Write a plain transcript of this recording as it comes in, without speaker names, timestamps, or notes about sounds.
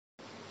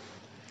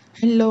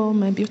Hello,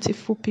 my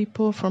beautiful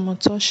people from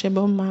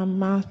Untouchable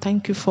Mama.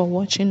 Thank you for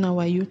watching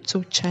our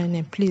YouTube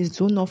channel. Please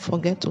do not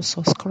forget to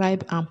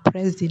subscribe and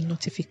press the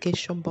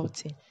notification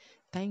button.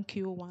 Thank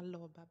you. One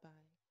love. Bye-bye.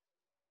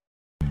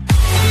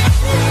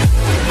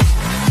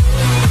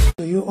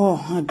 So you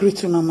all, I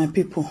greet you now, my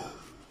people.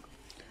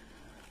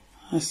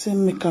 I say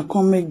make I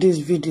come make this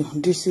video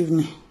this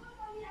evening.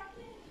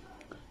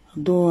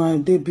 Though I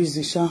dey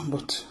busy,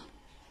 but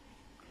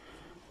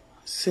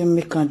I say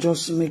make I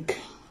just make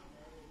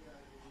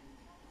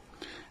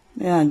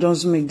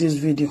this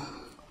video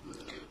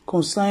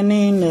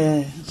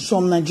concerning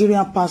some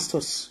Nigerian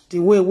pastors, the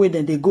way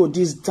that they go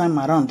this time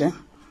around.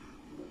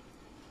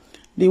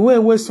 The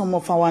way some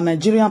of our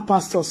Nigerian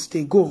pastors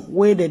they go,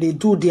 where that they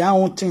do their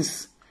own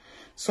things.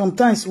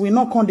 Sometimes we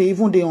not can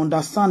even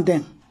understand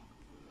them,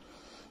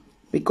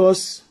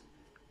 because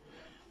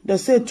they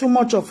say too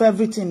much of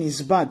everything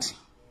is bad.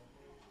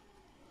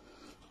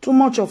 Too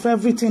much of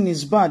everything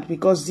is bad,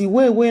 because the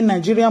way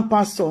Nigerian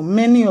pastors,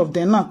 many of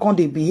them now can't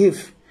they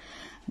behave.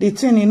 The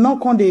thing is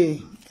not can they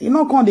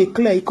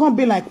clear. It can't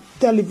be like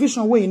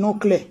television where you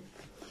not clear.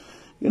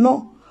 You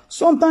know,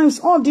 sometimes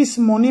all this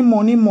money,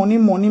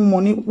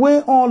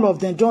 where all of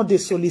them just they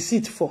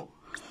solicit for.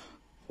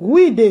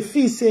 We they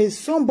feel say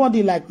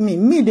somebody like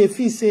me they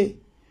feel say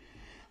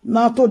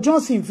now to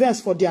just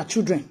invest for their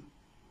children.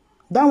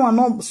 That one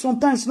not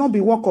sometimes not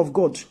be work of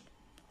God.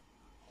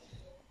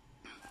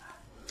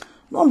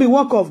 Not be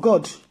work of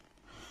God.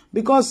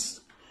 Because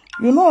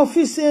you know, if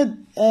he said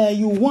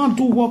you want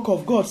to do work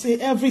of God, say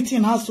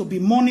everything has to be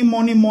money.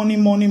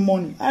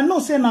 I know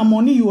say now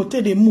money you will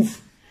take a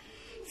move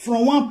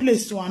from one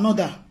place to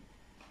another.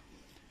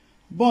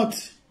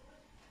 But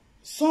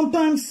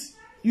sometimes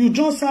you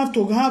just have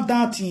to have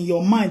that in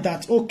your mind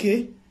that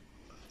okay,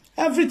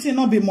 everything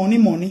not be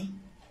money.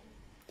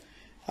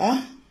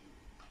 Huh?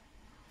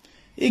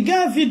 You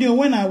get a video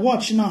when I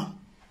watch now.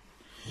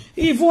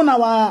 Even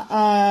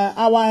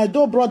our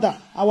Edo brother,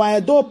 our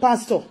Edo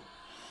pastor,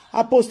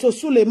 Apostle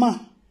Suleiman,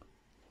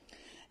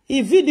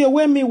 a video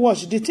when me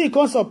watch, the thing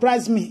can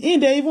surprise me.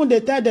 In the even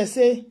the tell they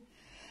say,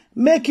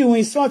 make you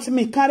insult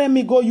me, carry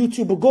me go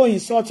YouTube, go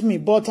insult me,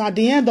 but at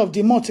the end of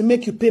the month,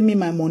 make you pay me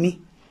my money.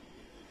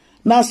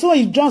 Now so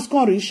it just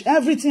can't reach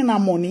everything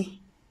and money.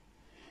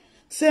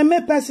 Say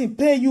me person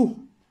pay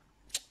you.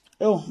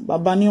 Oh,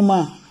 Baba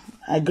Newman,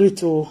 I agree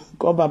to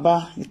go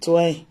Baba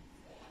Itoe.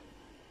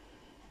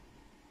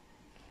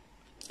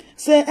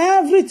 Say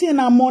everything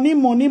and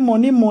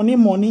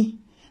money.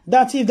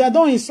 That if they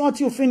don't insult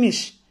you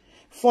finish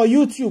for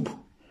YouTube,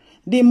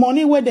 the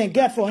money where they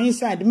get for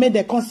inside, may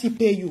they constantly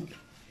pay you.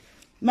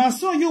 Now,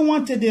 so you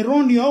wanted to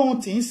run your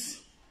own things.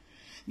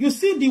 You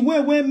see the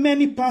way where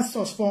many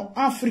pastors for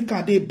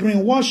Africa, they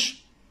brainwash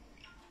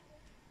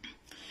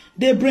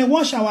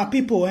our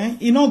people,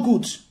 It's not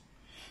good.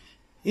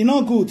 It's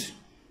not good.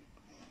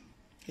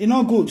 It's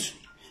not good.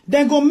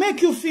 They go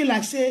make you feel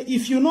like, say,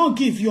 if you not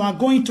give, you are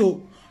going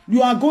to,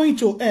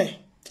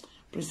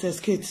 Princess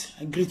Kate,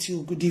 I greet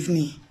you. Good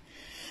evening.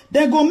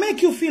 They go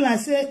make you feel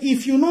like, say,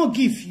 if you not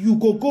give, you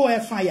go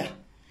air fire.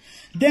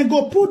 They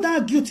go put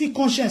that guilty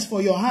conscience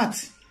for your heart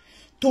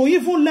to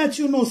even let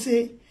you know,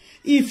 say,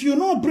 if you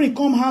not bring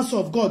come house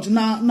of God,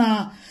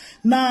 na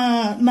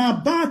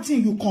bad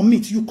thing you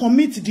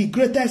commit the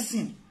greatest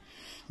sin.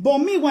 But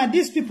meanwhile,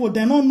 these people,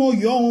 they don't know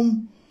your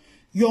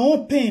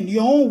own pain,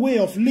 your own way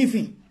of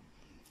living.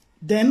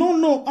 They don't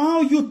know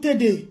how you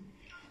take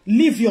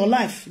live your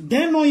life. They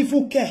don't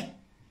even care.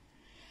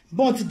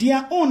 But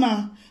their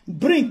owner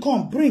bring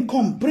come.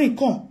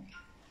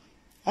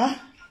 Huh?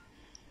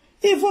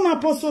 Even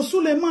Apostle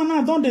Suleiman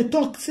now don't they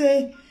talk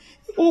say,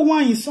 oh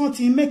one is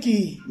something make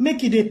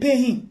it they pay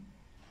him.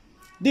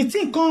 The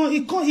thing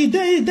he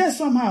there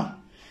somehow.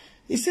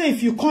 He say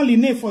if you call in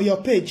name for your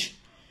page,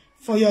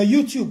 for your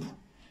YouTube,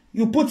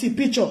 you put a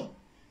picture,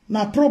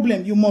 no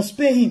problem, you must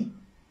pay him.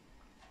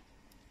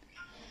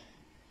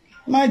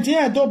 My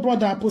dear adult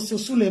brother Apostle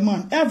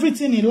Suleiman,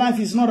 everything in life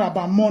is not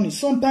about money.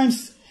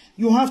 Sometimes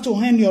you have to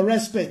earn your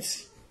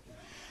respect.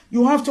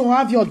 You have to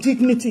have your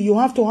dignity. You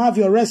have to have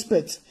your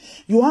respect.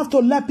 You have to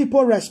let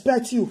people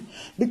respect you.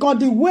 Because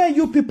the way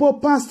you people,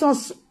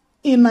 pastors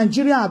in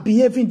Nigeria, are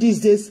behaving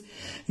these days,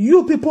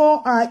 you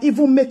people are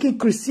even making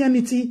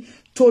Christianity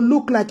to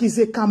look like it's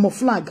a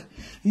camouflage.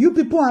 You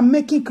people are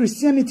making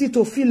Christianity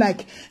to feel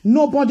like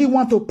nobody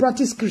want to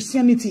practice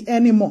Christianity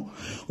anymore.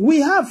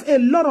 We have a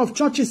lot of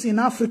churches in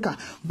Africa,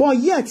 but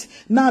yet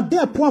now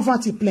their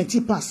poverty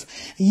plenty pass.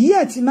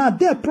 Yet now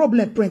their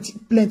problem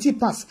plenty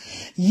pass.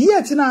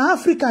 Yet now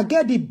Africa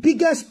get the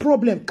biggest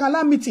problem,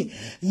 calamity.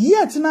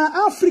 Yet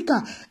now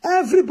Africa,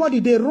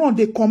 everybody they run,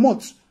 they come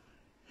out.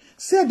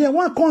 Say they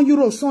want come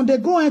Europe, so they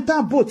go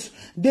enter boats.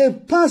 They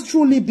pass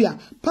through Libya,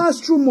 pass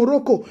through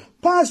Morocco,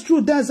 pass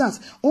through deserts.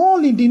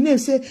 All in the name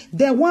say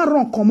they want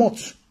run come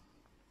out.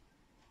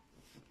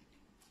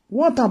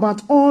 What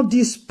about all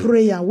this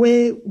prayer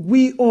where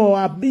we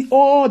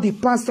all the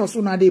pastors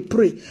una they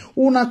pray?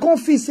 Una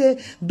confess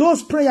say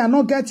those prayer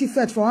not get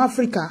effect for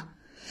Africa.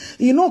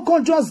 You know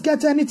can't just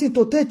get anything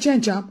to take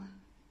change.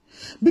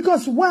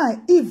 Because why?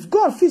 If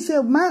God feel say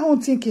my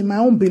own thinking, my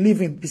own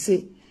believing, be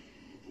say,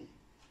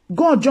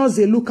 God just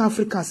they look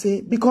Africa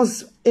say,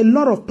 because a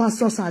lot of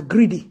pastors are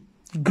greedy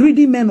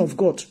men of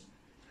God.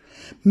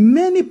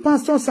 Many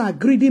pastors are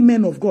greedy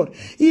men of God.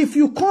 If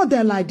you call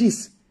them like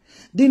this,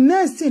 the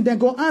next thing they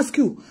go ask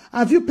you,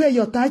 have you paid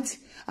your tithe?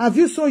 Have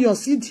you sown your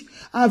seed?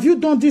 Have you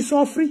done this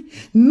offering?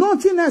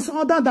 Nothing else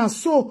other than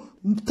sow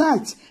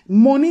tithe,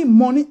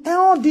 money,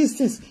 all these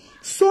things.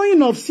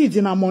 Sowing of seed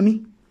in our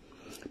money.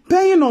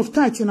 Paying of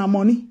tithe in our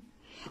money.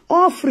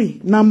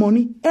 Offering na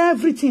money.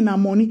 Everything na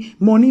money.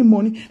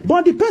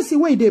 But the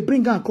person when they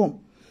bring and come,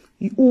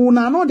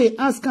 una know they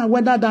ask her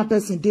whether that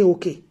person they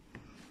okay.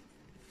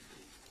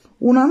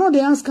 Una know they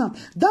ask him.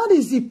 That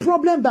is the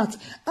problem that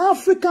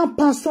African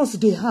pastors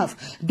they have.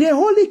 They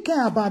only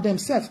care about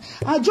themselves.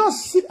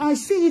 I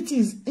see it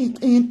is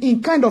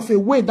in kind of a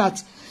way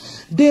that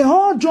they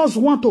all just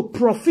want to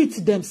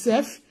profit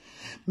themselves,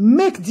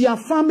 make their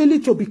family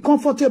to be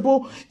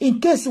comfortable in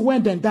case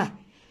when they die.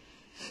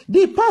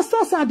 The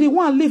pastors are the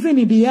one living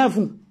in the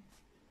heaven.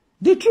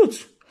 The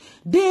truth.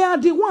 They are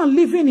the one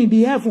living in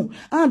the heaven.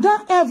 And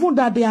that heaven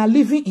that they are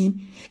living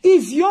in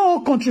is your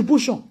own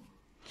contribution.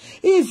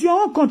 Is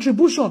your own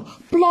contribution.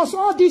 Plus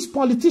all these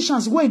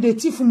politicians where they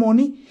thief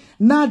money.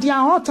 Now they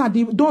are out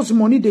of those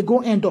money they go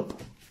end up.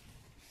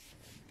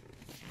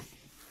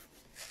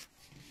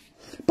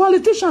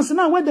 Politicians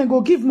now when they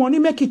go give money,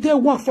 make it take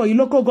work for your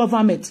local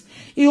government.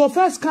 You will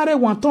first carry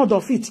 1/3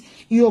 of it.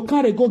 You will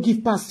carry go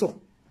give pastor.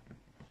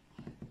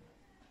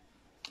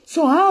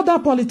 So how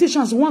that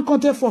politicians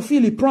want to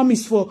fulfill a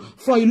promise for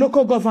a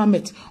local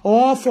government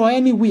or for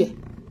anywhere?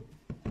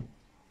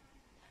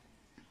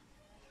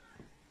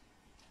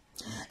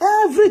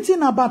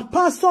 Everything about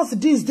pastors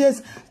these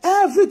days,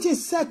 everything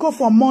circle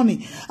for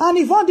money. And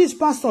if all these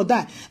pastors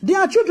die,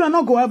 their children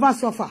not go ever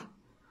suffer.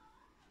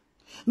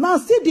 Now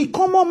see the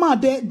common man,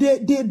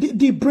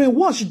 the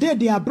brainwash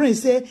their brain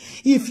say,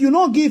 if you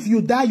not give,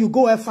 you die, you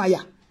go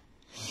fire.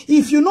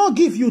 If you not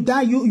give, you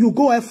die, you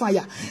go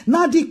fire.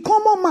 Now the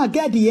common man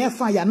get the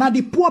fire. Now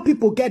the poor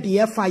people get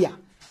the fire.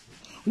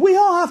 We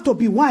all have to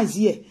be wise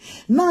here.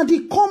 Now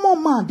the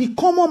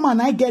common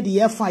man, I get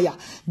the fire.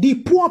 The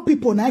poor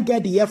people, I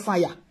get the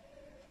fire.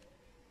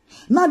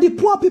 Now the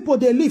poor people,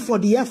 they live for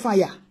the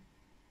fire.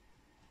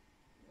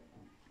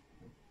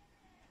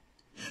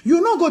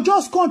 You know, go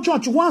just come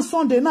church one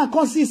Sunday now,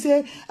 come see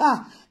say,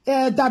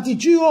 that the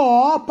GO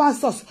or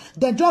pastors,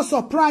 they just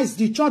surprise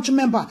the church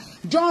member.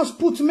 Just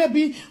put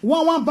maybe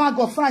one bag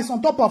of fries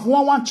on top of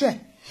one chair.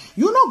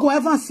 You not go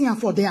ever see them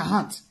for their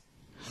hand.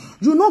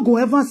 You not go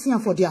ever see them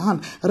for their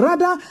hand.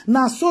 Rather,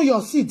 now sow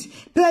your seed,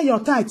 pay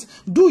your tithe,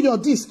 do your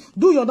this,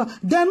 do your that.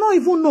 They don't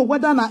even know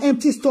whether na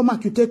empty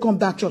stomach you take on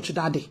that church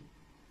that day.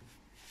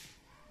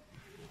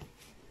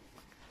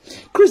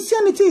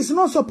 Christianity is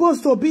not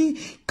supposed to be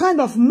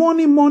kind of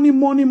money.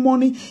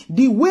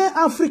 The way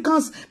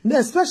Africans,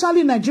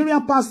 especially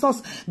Nigerian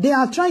pastors, they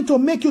are trying to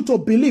make you to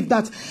believe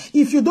that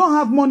if you don't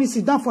have money,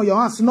 sit down for your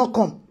house, not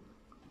come.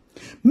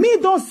 Me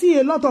don't see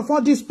a lot of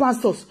all these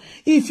pastors.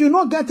 If you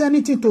not get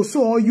anything to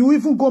sow, or you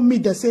even go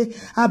meet, they say,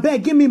 I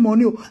beg, give me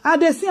money.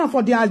 And they see them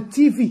for their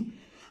TV,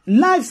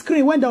 live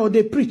screen when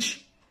they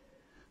preach.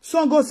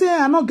 Some go say,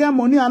 I not get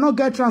money, I not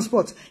get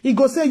transport. He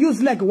go say,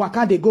 use leg,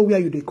 waka, they go where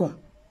you they come.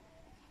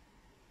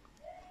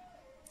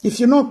 If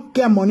you not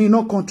get money,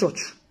 not come church.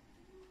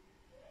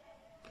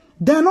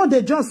 They're not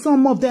they just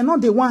some of them,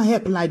 not they want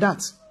help like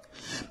that.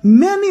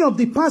 Many of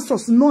the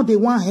pastors know they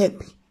want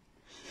help.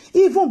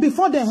 Even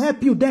before they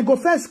help you, they go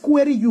first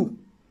query you.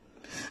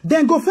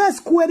 Then go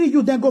first query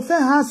you, then go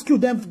first ask you,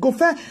 then go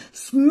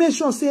first make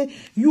sure say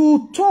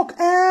you talk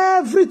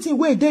everything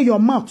where they your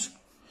mouth.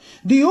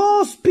 The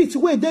whole spit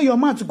where they your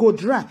mouth go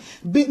dry.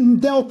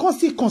 They'll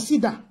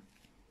consider.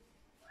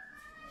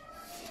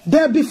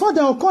 Then before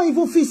they'll come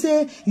even feel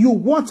say you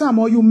want them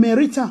or you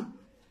merit them.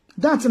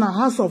 That's in a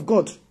house of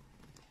God.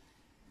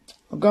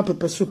 God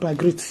pepper soup, I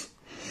greet.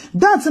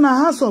 That's in a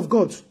house of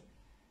God.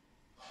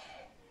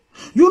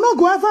 You not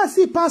go ever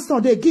see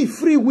pastor they give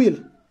free will.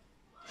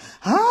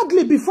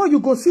 Hardly before you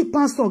go see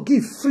pastor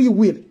give free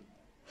will.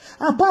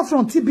 Apart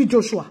from TB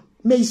Joshua,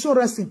 may he so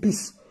rest in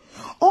peace.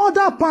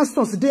 Other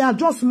pastors, they are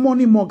just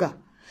money mogger.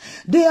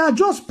 They are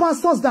just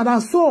pastors that are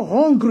so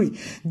hungry,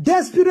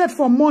 desperate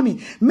for money.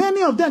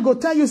 Many of them go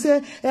tell you,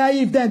 say,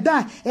 if they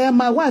die,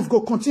 my wife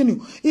go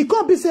continue. It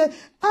could be, say,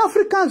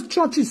 African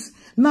churches,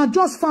 not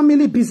just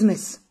family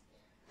business.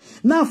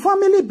 Now,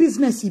 family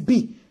business it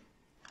be.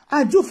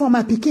 I do for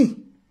my pikin.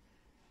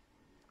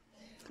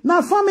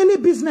 Now, family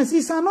business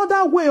is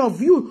another way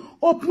of you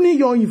opening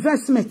your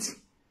investment.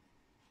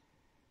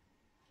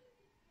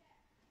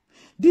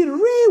 The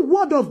real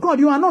word of God,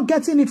 you are not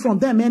getting it from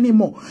them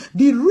anymore.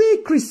 The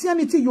real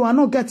Christianity, you are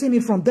not getting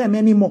it from them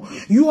anymore.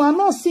 You are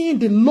not seeing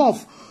the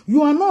love.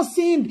 You are not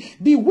seeing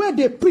the way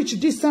they preach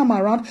this time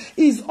around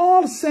is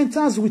all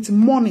centers with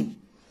money.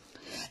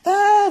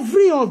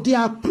 Every of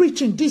their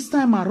preaching this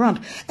time around,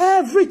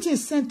 everything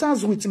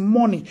centers with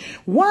money.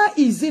 Why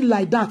is it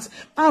like that?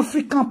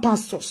 African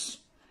pastors.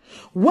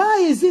 Why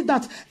is it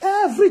that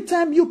every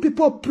time you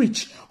people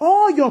preach,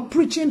 all your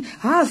preaching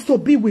has to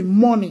be with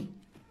money?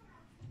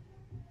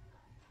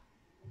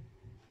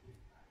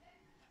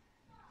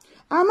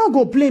 I'm not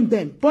going to blame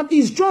them, but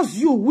it's just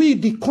you, we,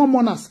 the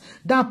commoners,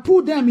 that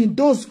put them in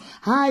those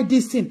high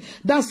distance.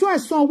 That's why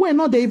somewhere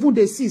not even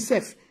they see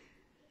safe.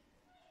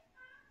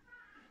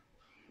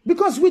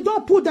 Because we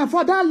don't put them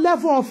for that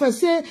level of,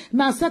 say,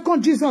 now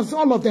second Jesus,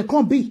 all of them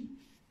can't be.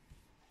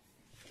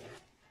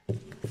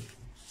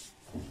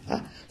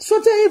 So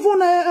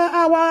even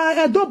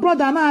our Edo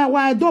brother now,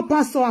 our Edo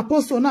pastor,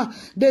 apostle now,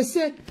 they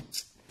say,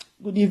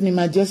 good evening,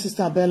 my dear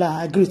sister Bella,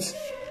 I greet.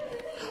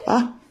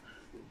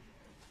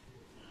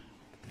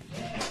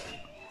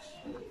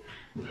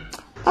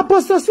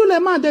 Apostle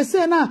Suleiman, they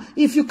say now,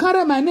 if you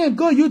carry my name,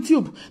 go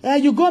YouTube,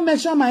 you go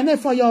mention my name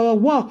for your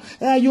wall,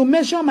 you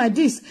mention my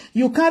this,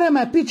 you carry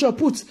my picture,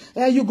 put,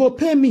 you go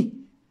pay me.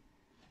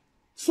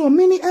 So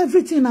meaning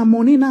everything are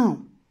money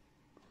now.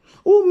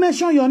 Who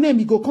mention your name,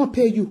 he go come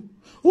pay you.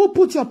 Who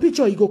put your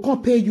picture, he go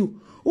come pay you.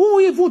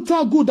 Who even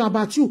talk good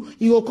about you,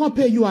 he go come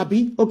pay you,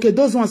 Abi. Okay,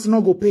 those ones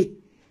not go pay.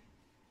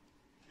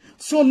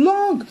 So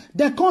long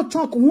they can't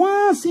talk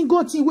one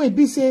single thing where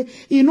be say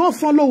you not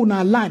follow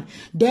una line,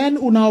 then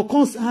una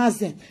accounts has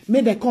them,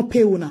 may they can't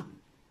pay una.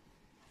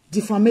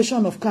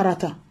 Defamation of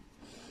character.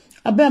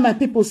 I bet my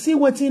people see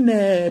what in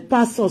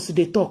pastors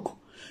they talk.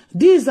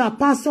 These are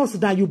pastors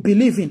that you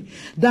believe in,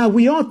 that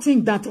we all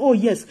think that, oh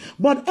yes,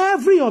 but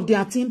every of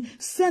their thing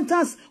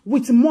centers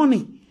with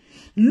money.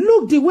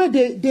 Look the way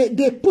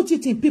they put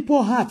it in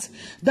people's hearts,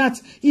 that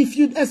if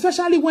you,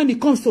 especially when it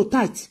comes to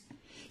tithe,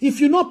 if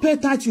you not pay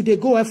tithe, you they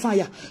go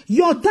hellfire.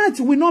 Your tithe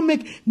will not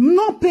make,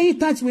 not paying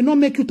tithe will not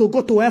make you to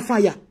go to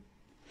hellfire.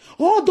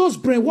 All those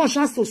brainwash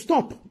has to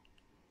stop.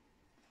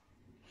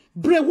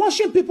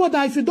 Brainwashing people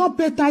that if you don't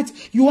pay tithe,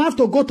 you have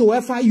to go to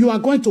hellfire, you are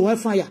going to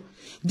hellfire.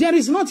 There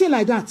is nothing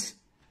like that.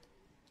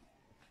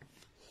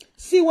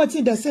 See what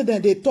they say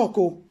that they talk.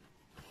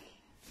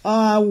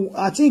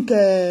 I think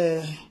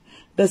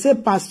they say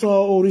Pastor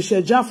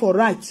Orisheja for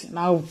right.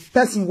 Now,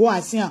 person go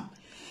I see him.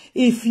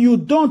 If you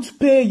don't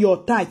pay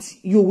your tithe,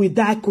 you will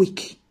die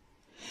quick.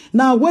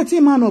 Now, what a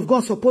man of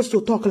God supposed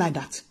to talk like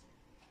that?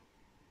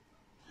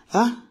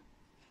 Huh?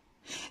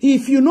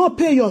 If you not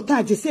pay your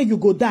tithe, they say you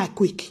go die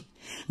quick.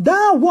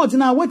 That word,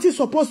 now what is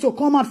supposed to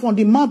come out from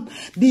the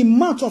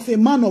mouth of a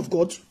man of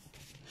God?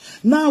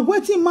 Now,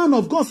 what a man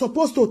of God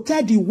supposed to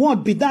tell the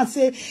word be that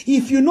say,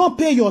 if you not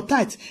pay your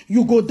tithe,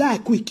 you go die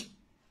quick.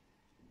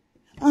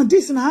 And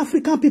this is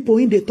African people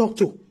in they talk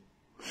to.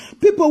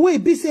 People will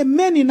be say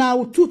many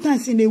now 2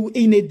 times in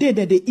a day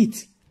that they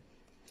eat.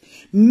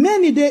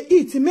 Many they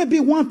eat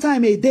maybe 1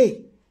 time a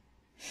day.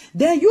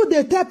 Then you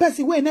the tell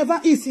person who never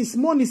eats his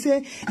money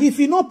say if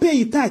you not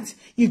pay it tithe,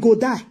 he go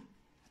die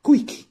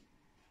quick.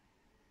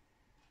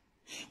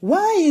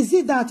 Why is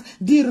it that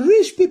the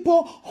rich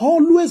people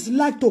always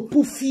like to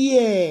put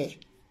fear?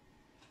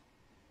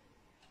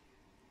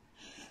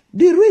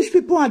 The rich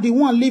people are the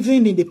one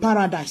living in the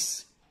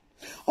paradise.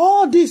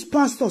 All these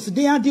pastors,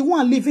 they are the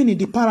one living in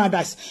the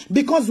paradise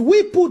because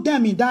we put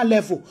them in that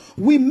level.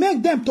 We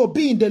make them to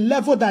be in the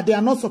level that they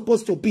are not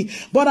supposed to be.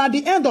 But at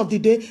the end of the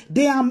day,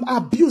 they are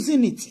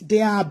abusing it.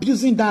 They are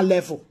abusing that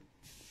level.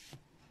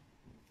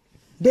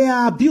 They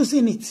are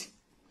abusing it.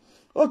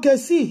 Okay,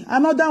 see,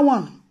 another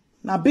one.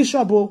 Now,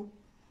 Bishop,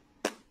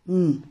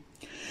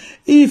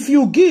 if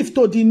you give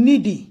to the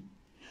needy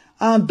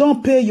and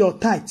don't pay your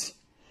tithe,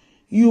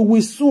 you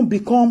will soon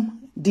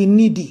become the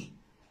needy.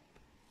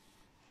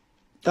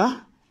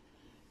 Huh?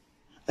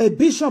 A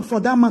bishop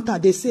for that matter,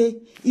 they say,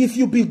 if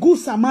you be good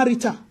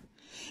Samaritan,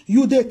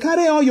 you they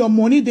carry all your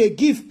money, they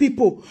give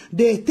people,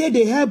 they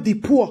help the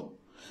poor.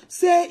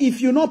 Say,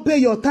 if you not pay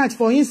your tithe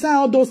for inside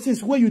all those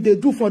things where you they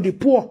do for the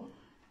poor,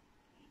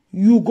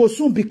 you go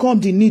soon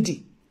become the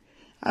needy.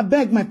 I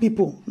beg my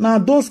people, now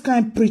those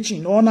kind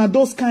preaching, or now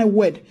those kind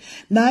word,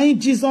 now in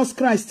Jesus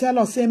Christ tell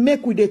us, say,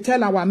 make we they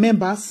tell our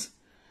members,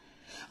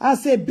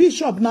 as a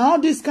bishop, now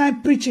all this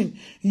kind preaching,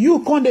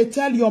 you can't they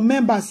tell your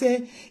members,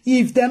 say,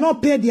 if they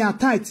not pay their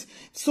tithe,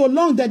 so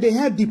long that they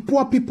help the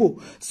poor people.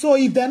 So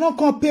if they not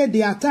can pay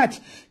their tithe,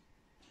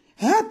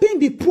 helping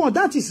the poor,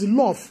 that is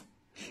love.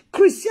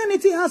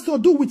 Christianity has to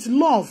do with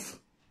love.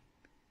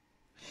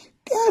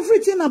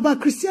 Everything about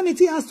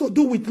Christianity has to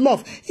do with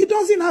love. It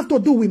doesn't have to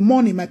do with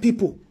money, my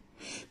people.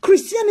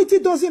 Christianity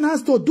doesn't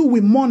have to do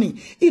with money.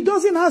 It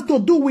doesn't have to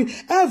do with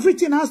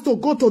everything has to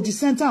go to the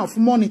center of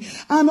money.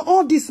 And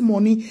all this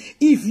money,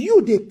 if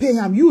you they pay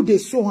him, you they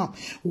sow him,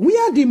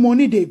 where the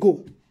money they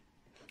go?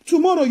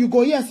 Tomorrow you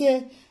go here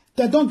say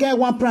they don't get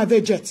one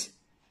private jet.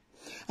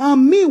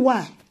 And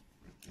meanwhile,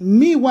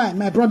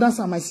 my brothers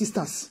and my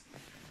sisters,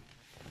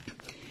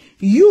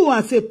 you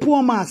as a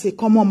poor man, as a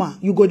common man,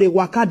 you go the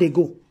waka they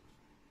go.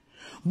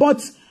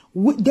 But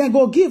they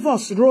go give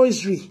us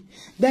rosary.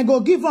 They go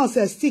give us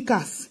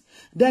stickers.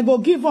 They go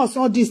give us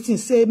all these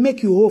things. Say,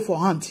 make you hold for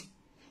hand.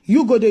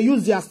 You go, they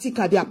use their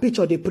sticker, their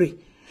picture, they pray.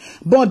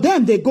 But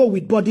then they go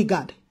with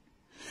bodyguard.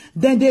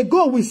 Then they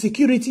go with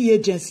security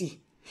agency.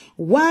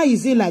 Why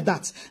is it like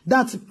that?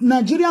 That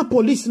Nigeria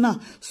police now,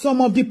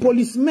 some of the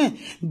policemen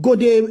go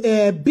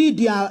they be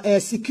their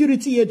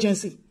security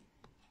agency.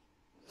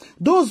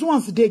 Those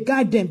ones, they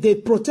guide them, they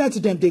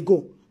protect them, they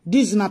go.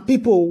 These are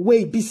people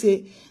way be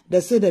say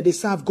that they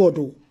serve God.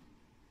 Oh.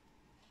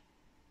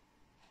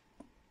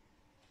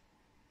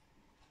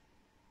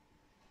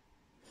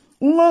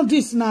 All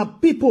these now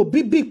people,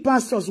 big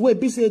pastors way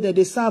be say that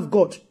they serve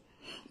God.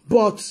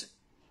 But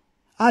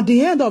at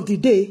the end of the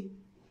day,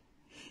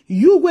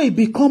 you will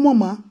become a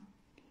man,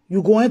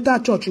 you go enter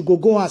church, you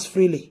go as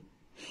freely.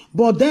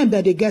 But then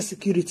that they get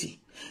security,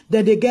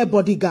 that they get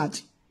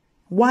bodyguard.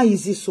 Why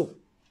is it so?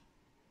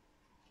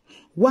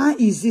 Why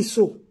is it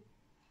so?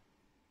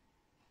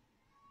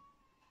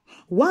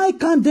 Why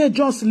can't they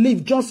just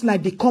live just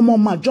like the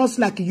common man, just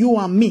like you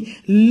and me,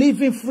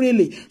 living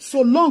freely?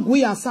 So long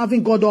we are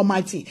serving God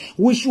Almighty,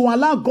 we should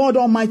allow God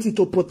Almighty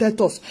to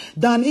protect us.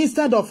 Than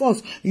instead of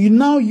us, you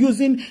now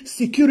using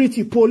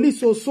security,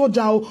 police or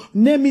soldier, or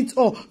name it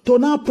all, to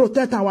now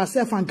protect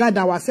ourselves and guide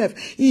ourselves.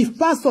 If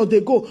pastor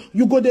they go,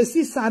 you go they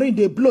see Sari,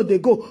 they blow, they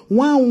go,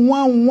 one.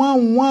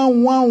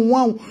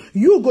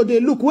 You go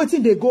they look,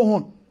 waiting they go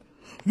on.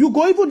 You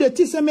go even the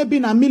teach maybe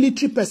in a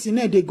military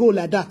personnel, they go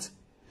like that.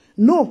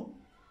 No.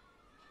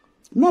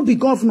 Not be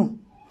governor,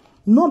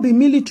 not be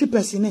military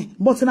personnel,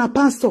 but in a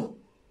pastor.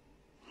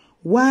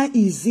 Why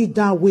is it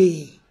that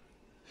way?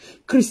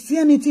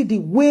 Christianity, the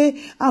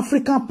way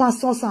African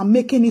pastors are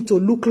making it to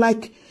look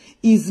like,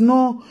 is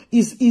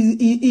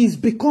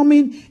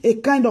becoming a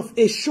kind of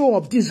a show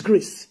of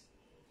disgrace.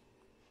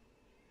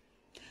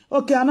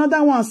 Okay,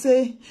 another one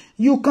say,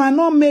 you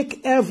cannot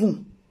make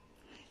heaven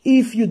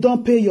if you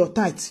don't pay your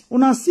tithe.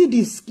 When I see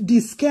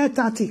these scare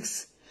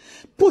tactics,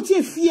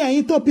 putting fear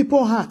into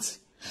people's hearts.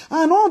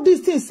 And all these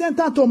things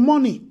center to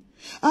money.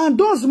 And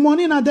those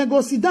money now they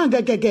go sit down.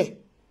 They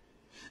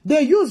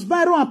use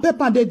biro and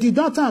paper, they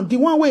deduct the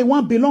one way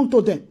one belong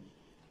to them.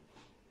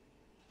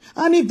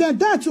 And if they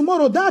die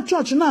tomorrow, that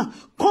church now,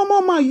 come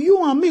on man,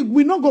 you and me,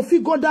 we not go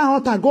figure that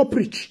out and go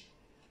preach.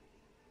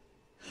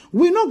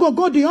 We not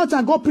go the altar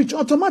and go preach.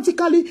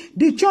 Automatically,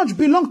 the church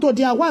belong to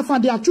their wife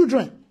and their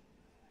children.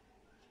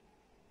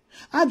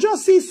 I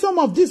just see some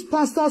of these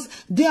pastors,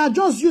 they are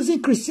just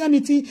using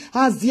Christianity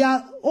as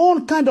their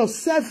own kind of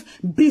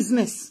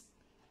self-business.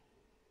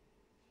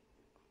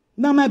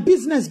 Now my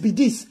business be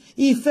this.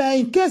 If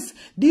in case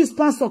this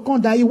pastor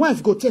come die, your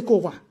wife go take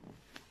over.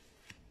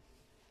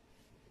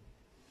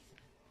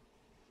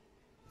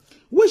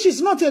 Which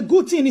is not a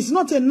good thing. It's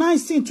not a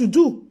nice thing to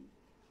do.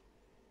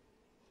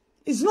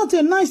 It's not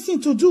a nice thing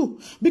to do.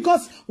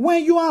 Because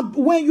when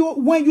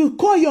you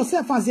call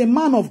yourself as a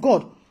man of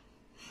God,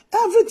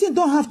 everything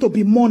don't have to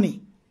be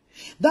money.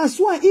 That's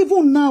why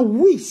even now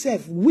we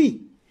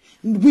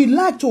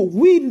like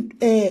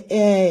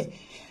to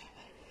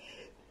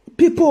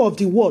people of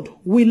the world.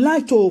 We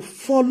like to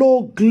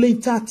follow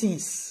glitter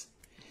things.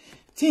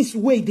 Things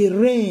where they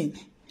rain.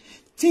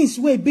 Things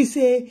where be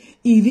say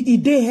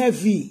if they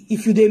heavy,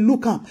 if you they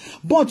look up.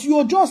 But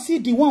you just see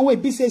the one where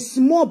be say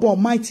small but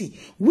mighty.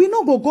 We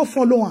not go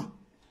follow them.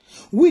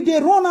 We they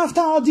run after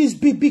all these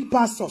big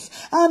pastors.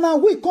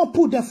 And we can't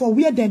put them for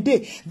where they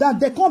that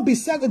they can't be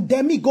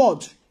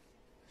demigod.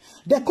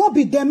 They can't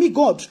be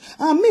demigod.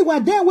 And me,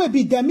 when they will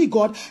be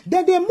demigod,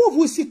 then they move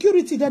with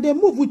security, then they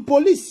move with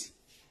police.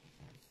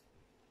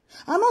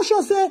 I'm not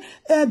sure say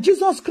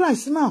Jesus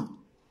Christ now.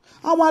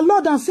 Our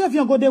Lord and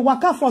Savior go they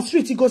walk out for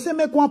street. He go say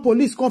make one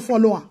police come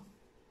follow her.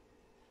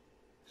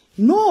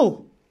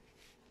 No.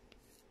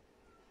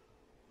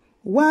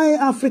 Why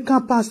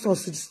African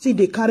pastors still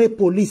they carry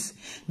police,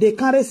 they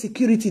carry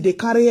security, they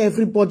carry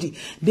everybody,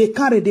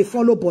 they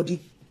follow body?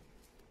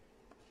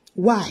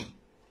 Why?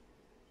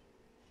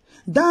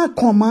 That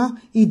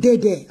comma, he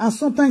did there. And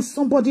sometimes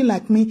somebody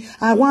like me,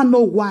 I want to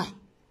know why.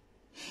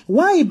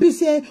 Why it be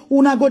say,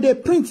 una go they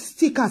print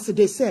stickers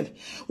they sell.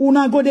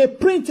 Una go they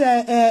print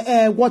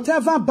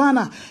whatever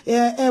banner,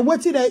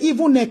 what is the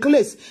even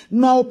necklace.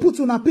 Now put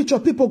una picture,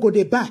 people go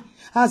they buy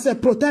as a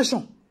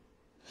protection.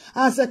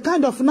 As a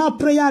kind of now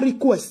prayer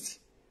request.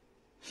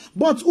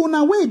 But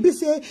una way be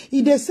say,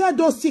 if they sell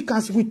those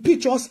stickers with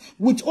pictures,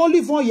 with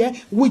olive oil,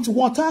 with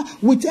water,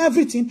 with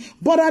everything.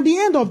 But at the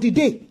end of the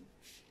day,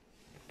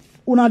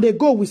 una they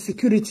go with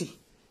security.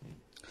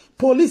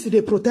 Police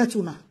they protect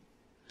una.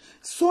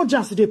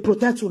 Soldiers they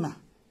protect una.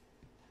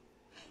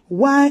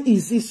 Why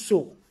is it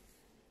so?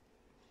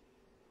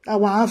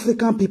 Our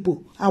African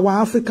people, our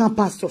African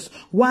pastors,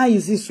 why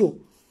is it so?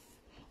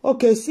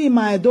 Okay, see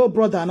my adult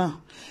brother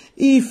now.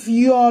 If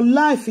your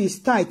life is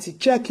tight,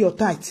 check your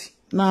tight.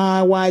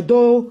 Now, why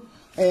do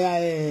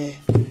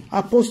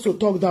Apostle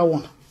talk that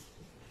one?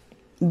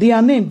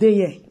 Their name, they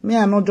here. Me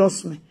are not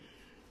just me.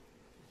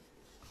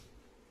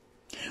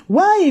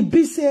 Why it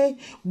be say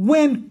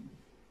when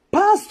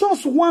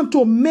pastors want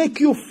to make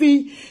you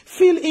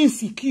feel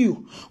insecure?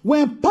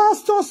 When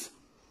pastors,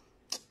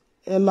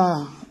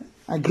 Ella,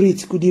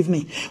 greet, good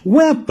evening.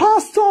 When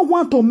pastors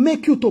want to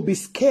make you to be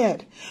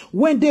scared,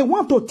 when they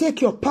want to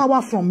take your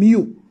power from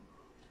you,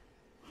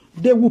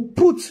 they will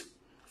put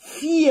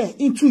fear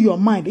into your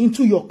mind,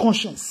 into your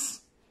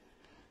conscience.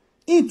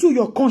 Into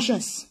your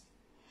conscience.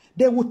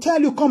 They will tell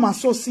you, come and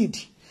sow seed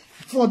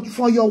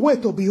for your way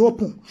to be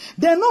open.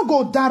 They not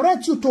go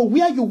direct you to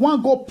where you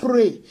want to go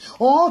pray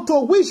or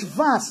to which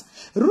verse.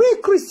 Real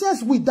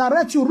Christians will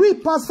direct you. Real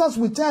pastors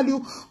will tell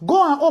you,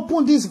 go and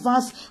open this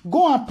verse,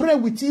 go and pray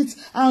with it,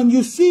 and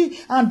you see,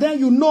 and then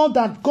you know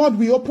that God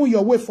will open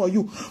your way for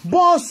you.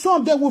 But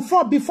some, they will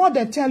fall before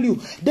they tell you,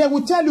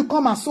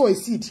 come and sow a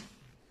seed.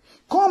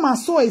 Come and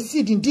sow a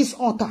seed in this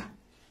altar.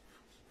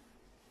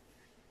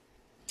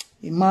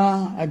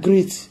 Ima,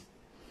 agreed.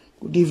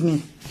 Good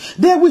evening.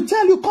 They will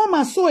tell you, come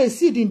and sow a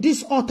seed in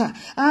this altar.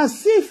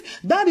 As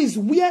if that is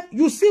where,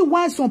 you see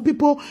why some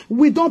people,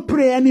 we don't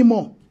pray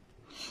anymore.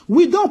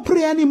 We don't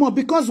pray anymore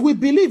because we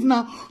believe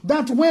now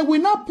that when we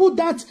now put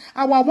that,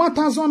 our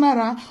 1,000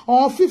 naira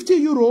or 50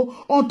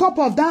 euro on top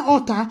of that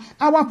altar,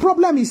 our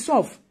problem is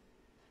solved.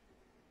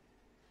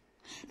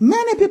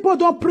 Many people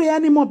don't pray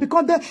anymore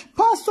because the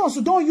pastors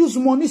don't use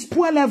money,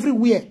 spoil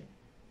everywhere.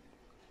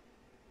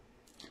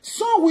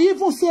 Some will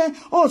even say,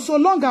 oh, so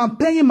long I'm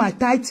paying my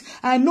tithes,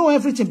 I know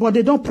everything, but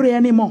they don't pray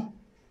anymore.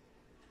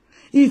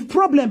 If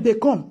problem they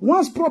come,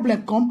 once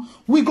problem come,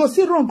 we go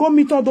sit around, go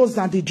meet all those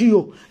that the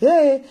GO.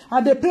 Hey,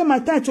 I they pay my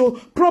tithes, oh,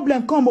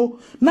 problem come, oh.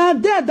 Now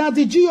there that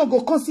the GO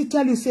go constantly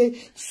tell you, say,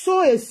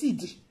 sow a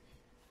seed.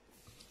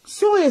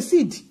 Sow a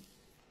seed.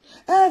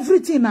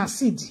 Everything a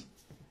seed.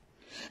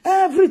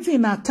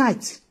 Everything a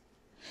tithe.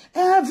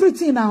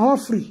 Everything a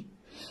offering.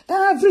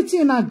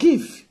 Everything a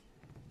gift.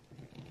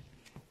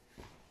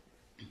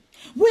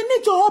 We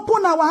need to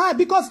open our eye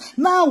because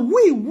now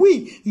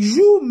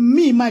you,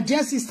 me, my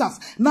dear sisters,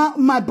 now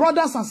my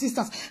brothers and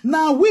sisters,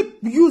 now we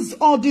use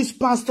all these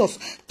pastors,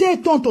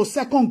 take on to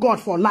second God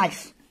for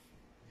life.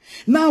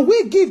 Now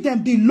we give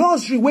them the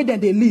luxury where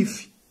they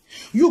live.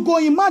 You go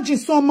imagine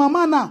some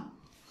mama now.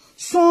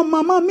 Some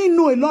mama, me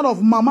know a lot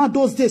of mama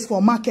those days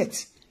for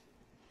market.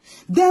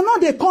 They know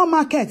they call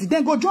market,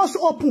 they go just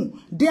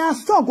open. Their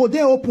store go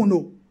they open,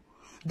 no.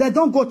 They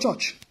don't go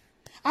church.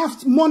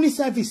 After morning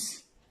service.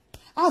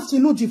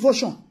 Afternoon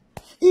devotion,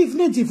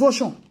 evening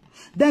devotion.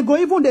 Then go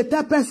even the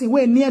third person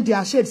way near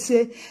their shade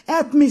say,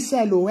 help me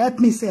sell, oh, help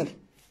me sell.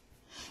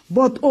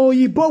 But oh,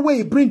 you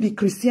way bring the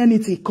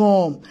Christianity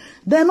come.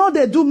 They know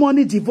they do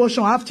morning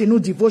devotion,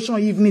 afternoon devotion,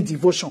 evening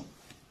devotion.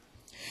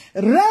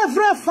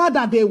 Reverend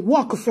Father, they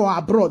work for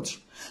abroad.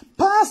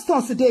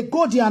 Pastors, they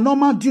go their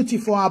normal duty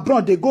for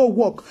abroad. They go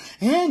work,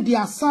 and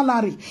their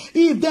salary.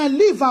 If they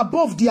live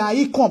above their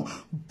income,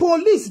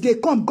 police, they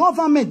come,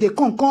 government, they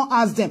come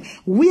ask them,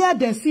 where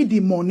they see the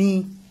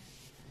money?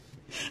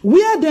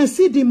 Where they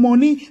see the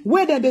money,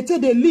 where they say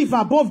they live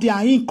above their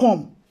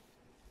income.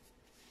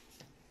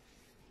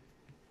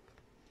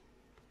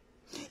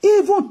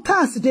 Even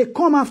tax, they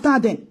come after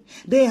them.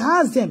 They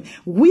ask them,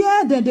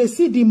 where they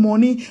see the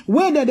money,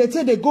 where they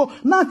say they go.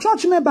 Now,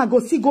 church member go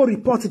see, go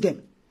report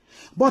them.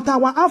 But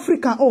our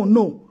African, oh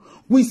no.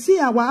 We see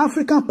our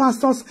African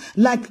pastors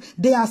like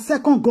they are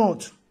second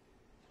God.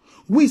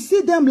 We see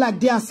them like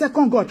they are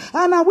second God.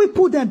 And now we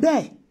put them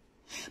there.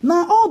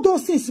 Now all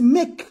those things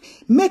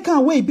make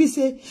our way be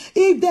say,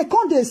 if they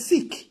come they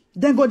sick,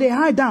 then go they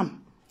hide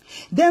them.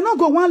 They're not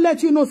going to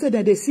let you know say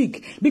that they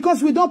sick.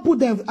 Because we don't put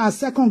them as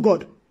second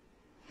God.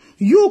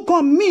 You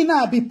come, me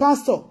now be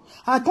pastor.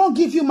 I can't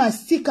give you my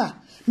sticker.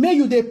 May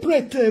you they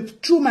pray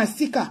through my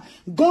sticker.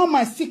 Go on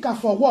my sticker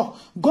for work.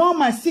 Go on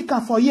my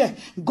sticker for year.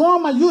 Go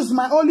on my use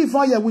my olive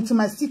oil with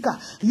my sticker.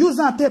 Use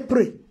and take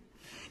pray.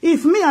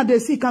 If me are the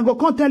sick, I go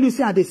can't tell you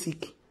say are the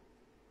sick.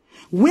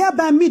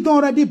 Whereby me don't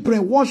already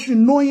brainwash you,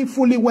 knowing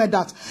fully well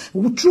that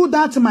through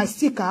that my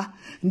sticker,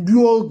 you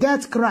will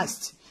get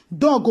Christ.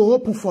 Door go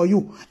open for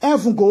you.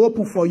 Heaven go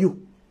open for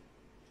you.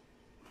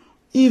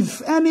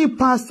 If any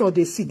pastor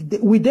they sick,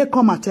 will they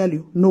come and tell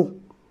you? No.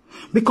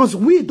 Because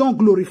we don't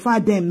glorify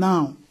them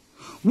now.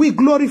 We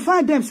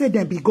glorify them, say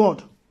them be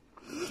God.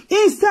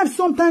 Instead,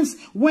 sometimes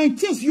when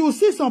things, you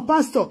see some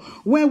pastor,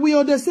 when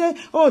they say,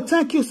 oh,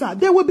 thank you, sir,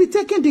 they will be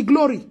taking the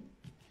glory.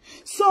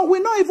 So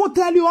we not even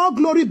tell you all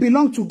glory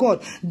belongs to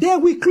God. They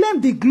will claim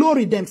the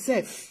glory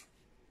themselves.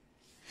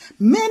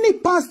 Many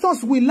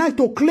pastors will like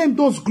to claim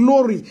those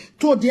glory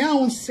to their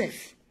own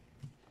self.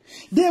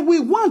 They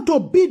will want to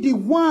be the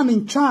one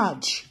in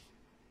charge.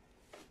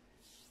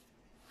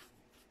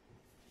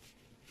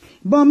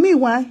 But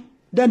meanwhile,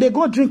 then they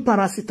go drink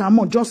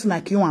paracetamol just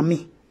like you and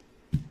me.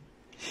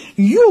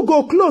 You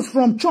go close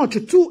from church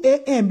 2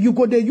 a.m. You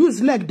go, they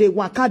use leg, they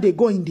waka, they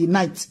go in the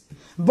night.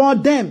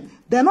 But them,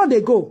 they not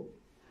they go.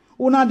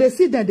 Una they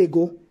see that they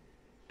go.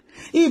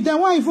 If they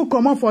want even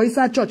come out for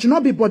inside church,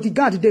 not be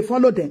bodyguard, they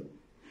follow them.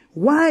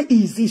 Why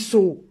is it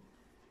so?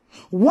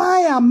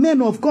 Why are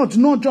men of God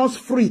not just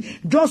free,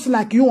 just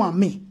like you and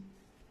me?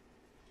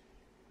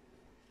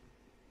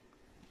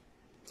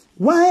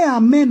 Why are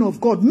men of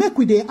God? Make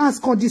we they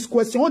ask all this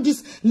question, all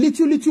this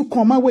little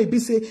common way be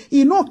say,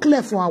 it's not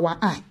clear for our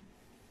eye.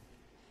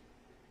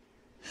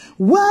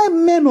 Why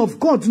men of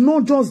God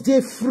not just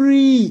dey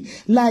free,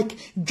 like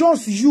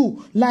just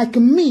you, like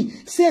me,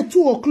 say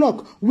 2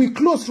 o'clock, we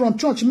close from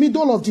church,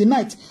 middle of the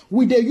night,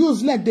 we dey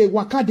use like the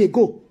waka dey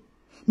go.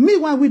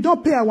 Meanwhile, we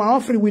don't pay our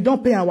offering, we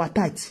don't pay our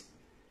tithe.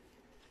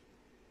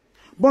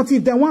 But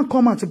if they want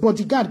come out,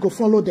 bodyguard go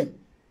follow them.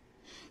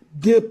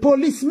 The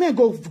policemen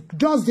go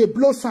just they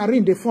blow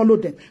siren, they follow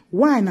them.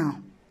 Why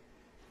now?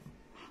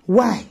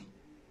 Why?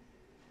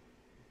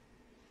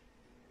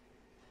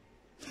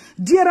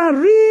 There are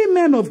real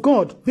men of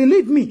God.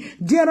 Believe me,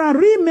 there are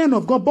real men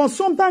of God. But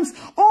sometimes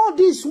all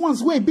these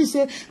ones where be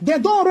say, they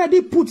don't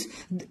already put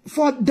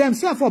for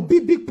themselves for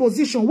big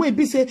position. Where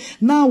be say,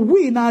 now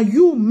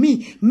you,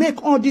 me,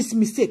 make all this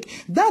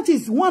mistake. That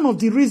is one of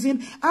the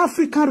reasons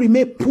Africa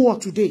remain poor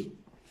today.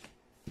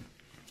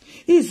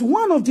 It's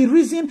one of the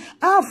reasons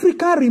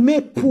Africa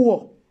remain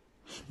poor.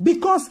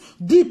 Because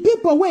the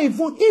people where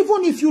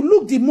even if you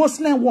look the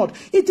Muslim world,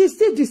 it is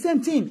still the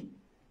same thing.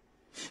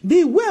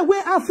 The way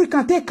where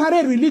Africa take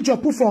carry religion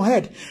put for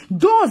head,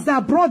 those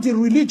that brought the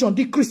religion,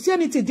 the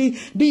Christianity,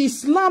 the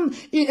Islam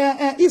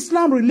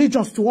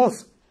religions to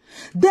us,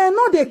 they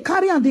know they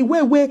carry on the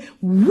way where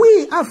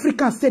we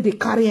Africans say they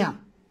carry on.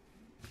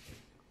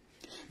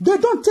 They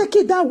don't take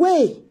it that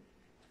way.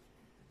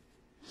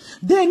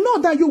 They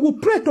know that you will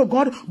pray to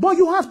God, but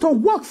you have to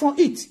work for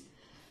it.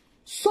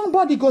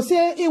 Somebody go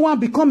say he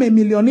want to become a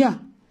millionaire.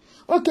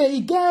 Okay,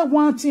 he get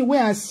one thing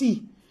where I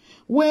see.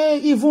 Where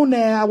even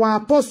our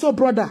apostle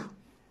brother,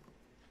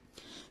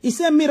 he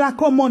said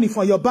miracle money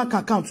for your bank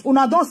account.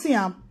 Una don't see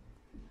him.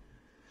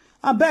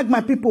 I beg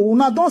my people,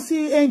 una don't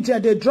see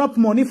angel, they drop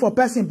money for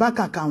person bank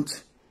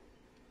account.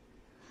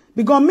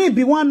 Because me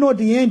be one know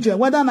the angel,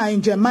 whether na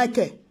angel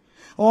Michael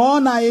or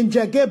na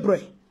angel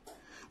Gabriel.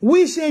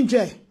 Which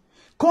angel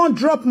can't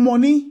drop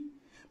money,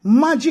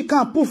 magic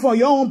can put for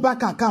your own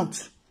bank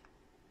account.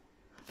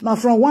 Now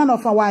from one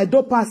of our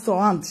Edo pastor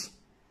aunts,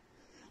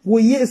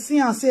 we see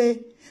and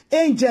say,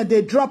 angel,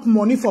 they drop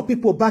money for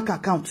people back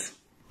account.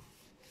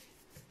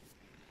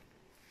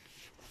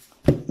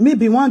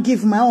 Maybe one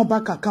give my own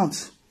back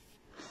account.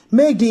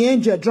 Make the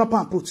angel drop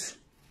and put.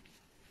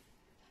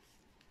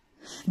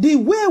 The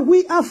way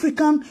we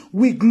African,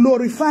 we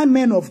glorify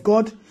men of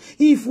God,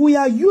 if we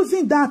are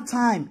using that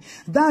time,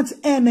 that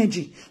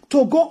energy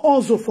to go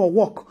also for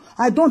work,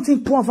 I don't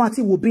think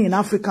poverty will be in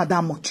Africa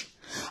that much.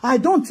 I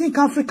don't think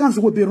Africans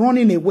will be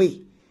running away.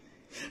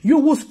 You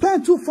will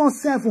spend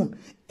 247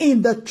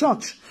 in the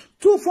church.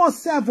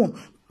 247,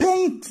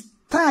 paying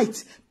tithe,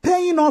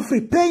 paying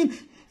offering, paying.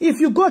 If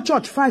you go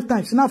church 5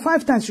 times, now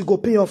 5 times you go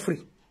pay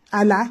offering.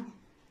 I lie?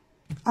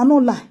 I no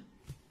lie.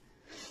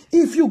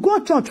 If you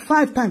go church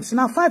 5 times,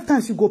 now 5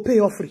 times you go pay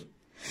offering.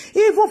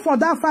 Even for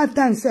that 5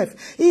 times,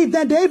 if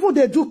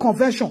they do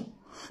conversion,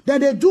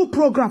 then they do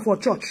program for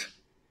church.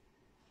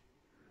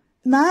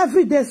 Now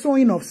every day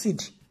sowing of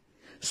seed.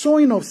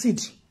 Sowing of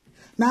seed.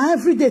 Now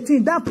every day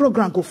thing, that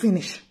program go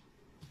finish.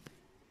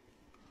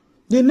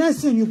 The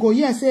next thing you go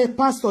here say,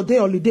 pastor, day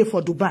holiday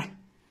for Dubai.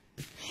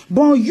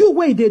 But you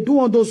where they do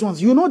all those ones,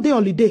 you know they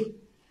holiday.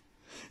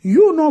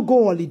 You no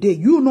go holiday.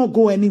 You no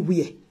go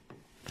anywhere.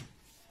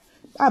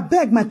 I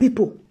beg my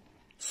people.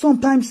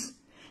 Sometimes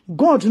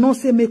God not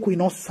say make we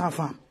not serve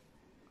him.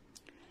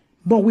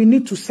 But we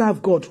need to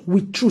serve God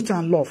with truth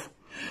and love.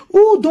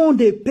 Who don't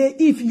they pay?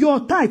 If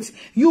your tithe,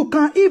 you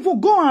can even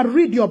go and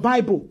read your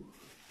Bible.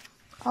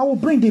 I will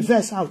bring the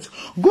verse out.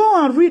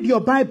 Go and read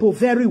your Bible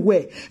very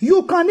well.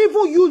 You can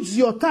even use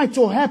your tithe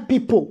to help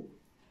people.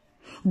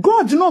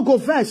 God no go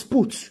verse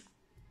put.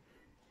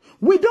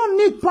 We don't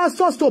need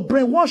pastors to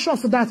brainwash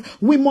us that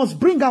we must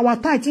bring our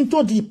tithe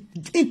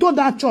into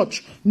that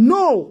church.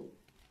 No.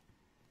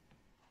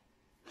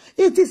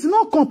 It is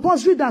not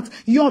compulsory that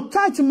your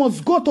tithe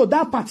must go to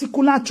that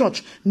particular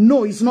church.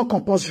 No, it's not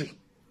compulsory.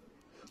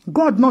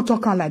 God not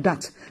talking like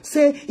that.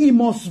 Say it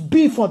must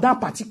be for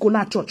that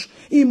particular church.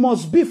 It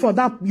must be for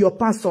that your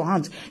pastor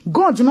hand.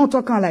 God not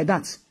talking like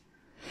that.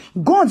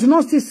 God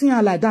not still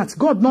seeing like that.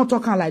 God not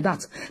talking like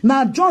that.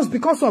 Now just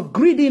because of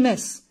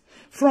greediness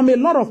from a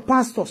lot of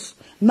pastors,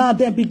 now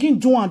they begin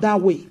doing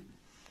that way.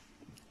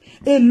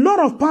 A lot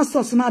of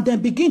pastors now they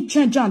begin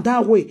changing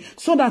that way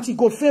so that it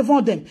go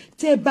favor them.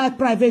 Take back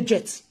private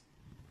jets.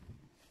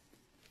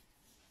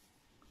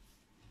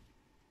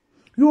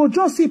 You will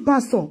just see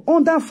pastor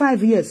under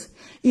 5 years,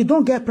 he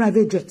don't get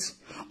private jet.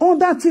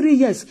 Under 3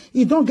 years,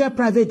 he don't get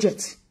private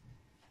jet.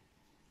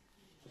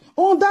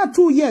 Under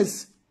 2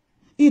 years,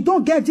 he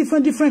don't get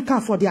different car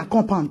for their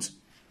compound.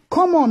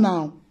 Come on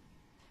now.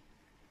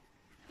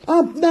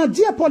 Now,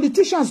 dear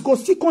politicians go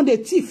stick on the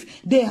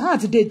thief. They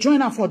had the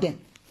joiner for them.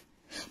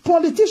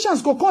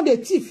 Politicians go call the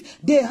thief.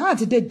 They had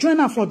the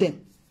joiner for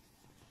them.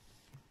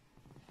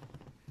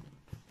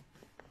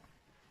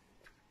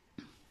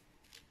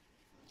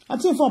 I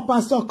think for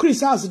Pastor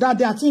Chris house that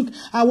day, I think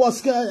I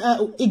was,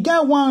 he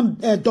got one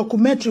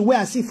documentary where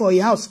I see for a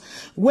house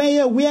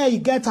where he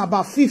get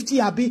about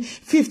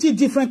 50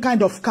 different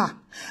kind of car.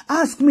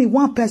 Ask me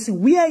one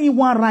person, where he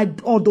want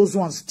ride all those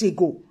ones to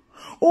go?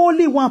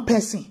 Only one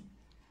person.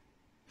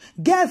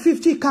 Get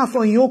 50 car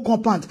for your own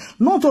compound.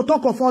 Not to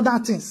talk of other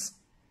things.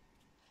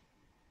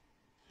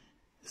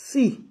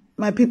 See,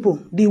 my people,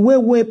 the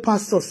way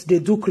pastors, they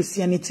do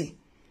Christianity.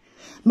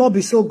 Not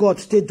be so God,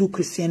 they do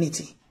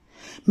Christianity.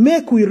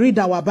 Make we read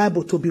our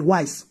Bible to be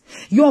wise.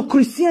 Your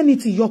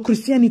Christianity.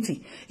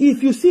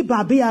 If you see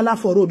Babi Allah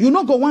for road, you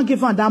not go one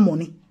give her that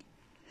money.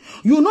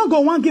 You not go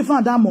one give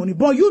her that money.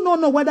 But you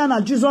don't know whether or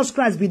not Jesus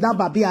Christ be that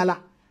Babi Allah.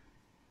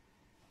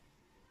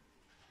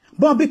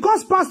 But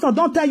because pastor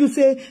don't tell you,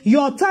 say,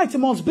 your tithe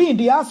must be in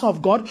the house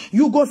of God,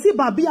 you go see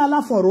Babi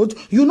Allah for road,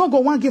 you not go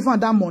one give her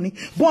that money.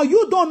 But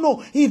you don't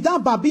know if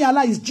that Babi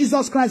Allah is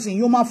Jesus Christ in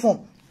human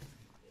form.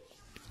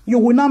 You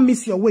will not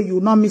miss your way, you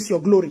will not miss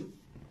your glory.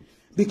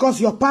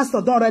 Because your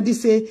pastor don't already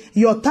say,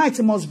 your tithe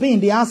must be in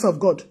the house of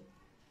God.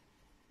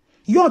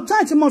 Your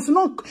tithe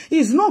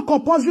is not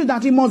compulsory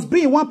that it must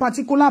be in one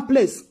particular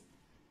place.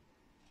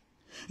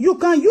 You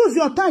can use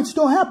your tithe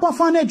to help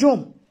orphanage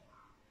home.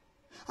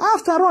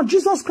 After all,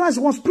 Jesus Christ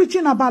was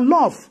preaching about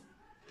love.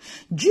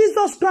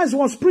 Jesus Christ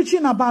was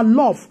preaching about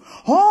love.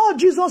 All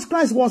Jesus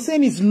Christ was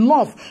saying is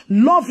love.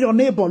 Love your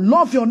neighbor.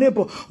 Love your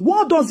neighbor.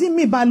 What does it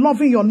mean by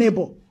loving your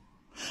neighbor?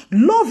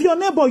 Love your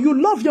neighbor.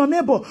 You love your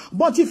neighbor.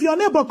 But if your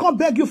neighbor can't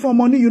beg you for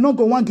money, you not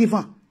go one give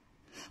her.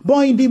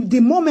 But in the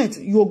moment,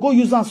 you go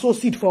use and sow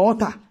seed for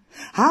altar.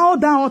 How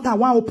that altar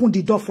will open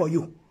the door for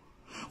you?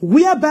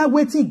 Whereby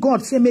waiting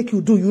God say make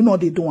you do, you know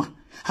they do.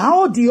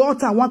 How the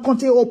altar will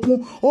continue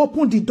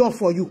open the door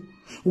for you?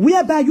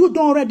 Whereby you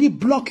don't already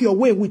block your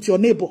way with your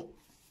neighbor.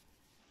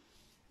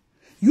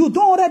 You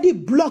don't already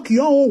block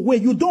your own way.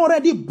 You don't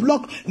already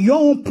block your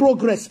own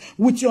progress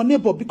with your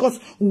neighbor. Because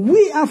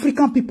we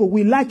African people,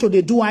 we like to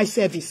do eye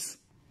service.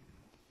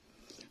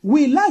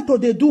 We like to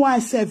do eye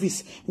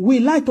service.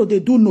 We like to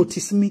do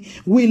notice me.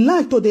 We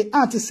like to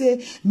act to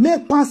say,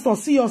 make pastor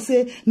see us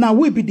say, now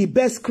we be the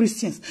best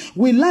Christians.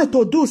 We like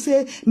to do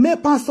say,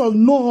 make pastor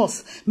know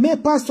us.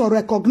 Make pastor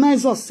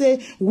recognize us,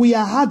 say, we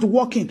are hard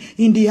working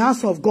in the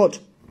house of God.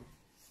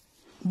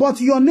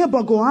 But your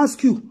neighbor go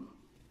ask you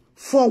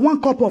for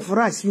 1 cup of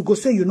rice, you go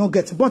say you no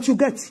get, but you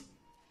get.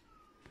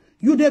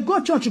 You dey go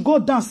church, go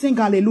down, sing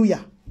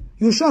hallelujah.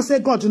 You sure say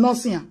God do not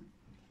sing.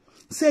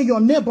 Say your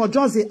neighbor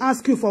just they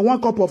ask you for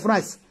 1 cup of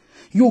rice.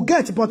 You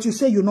get, but you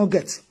say you no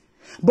get.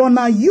 But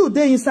now you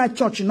they inside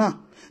church now.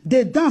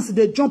 They dance,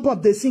 they jump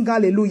up, they sing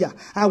hallelujah.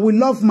 I will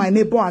love my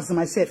neighbor as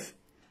myself.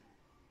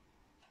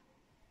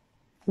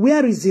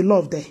 Where is the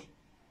love there?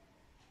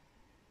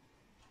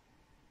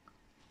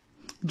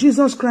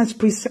 Jesus Christ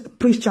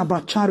preached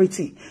about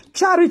charity.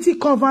 Charity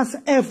covers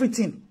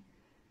everything.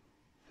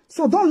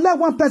 So don't let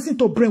one person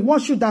to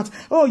brainwash you that,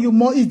 oh,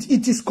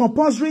 it is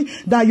compulsory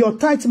that your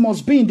tithe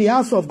must be in the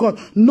house of God.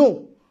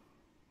 No.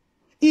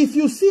 If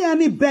you see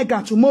any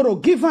beggar tomorrow,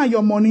 give her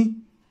your money.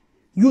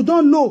 You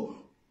don't know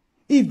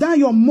if that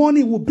your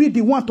money will be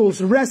the one to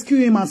rescue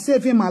him and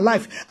save him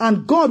alive.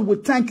 And God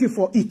will thank you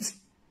for it.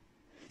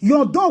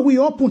 Your door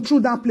will open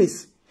through that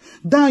place.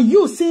 Than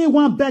you seeing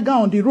one beggar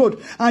on the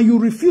road and you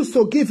refuse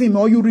to give him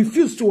or you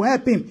refuse to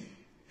help him.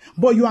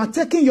 But you are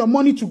taking your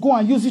money to go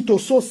and use it to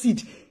sow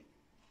seed.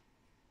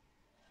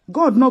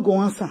 God not go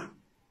answer.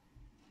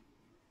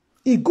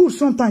 It good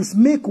sometimes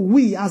make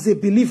we as a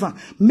believer,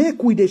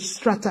 make we dey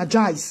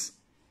strategize.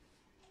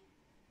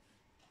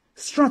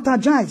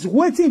 Strategize.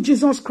 Waiting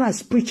Jesus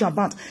Christ preach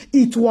about,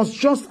 it was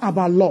just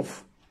about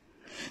love.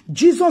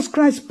 Jesus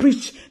Christ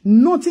preached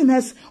nothing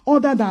else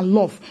other than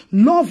love.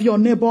 Love your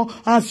neighbor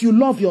as you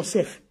love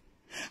yourself.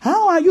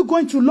 How are you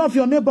going to love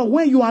your neighbor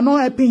when you are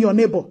not helping your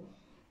neighbor?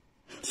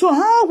 So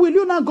how will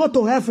you not go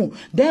to heaven?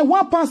 Then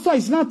one pastor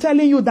is not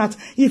telling you that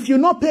if you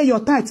not pay your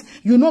tithe,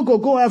 you not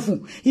go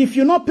heaven. If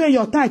you not pay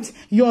your tithe,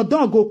 your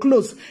door go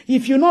close.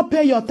 If you not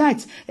pay your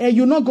tithe,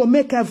 you not go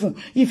make heaven.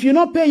 If you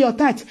not pay your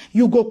tithe,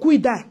 you go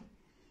quit die.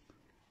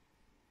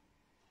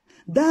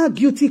 That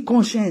guilty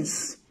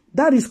conscience,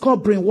 that is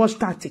called brainwash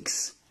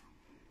tactics.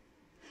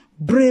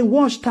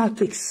 Brainwash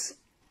tactics.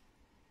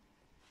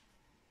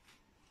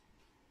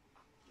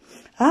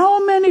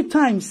 How many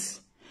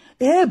times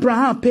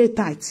Abraham paid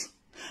tithe?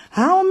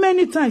 How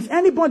many times,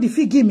 anybody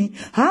forgive me,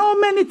 how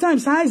many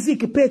times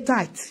Isaac paid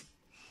tithe?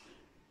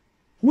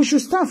 We should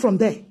start from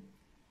there.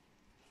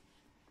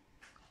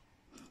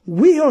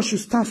 We all should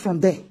start from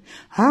there.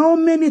 How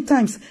many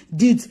times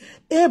did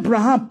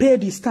Abraham pay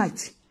his tithe?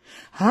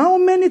 How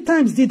many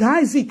times did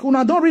Isaac, when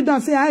I don't read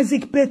and say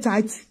Isaac paid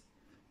tithe?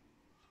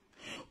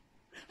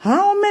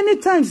 How many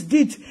times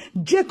did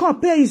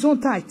Jacob pay his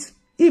own tithe?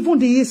 Even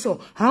the Esau,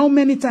 how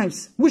many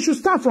times? We should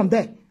start from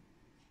there.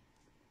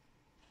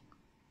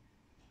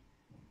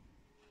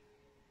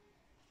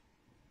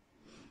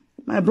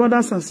 My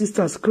brothers and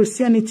sisters,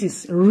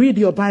 Christianities, read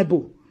your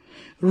Bible.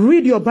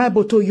 Read your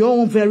Bible to your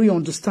own very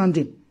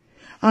understanding.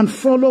 And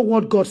follow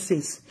what God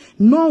says.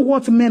 Not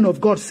what men of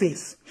God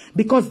says.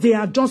 Because they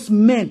are just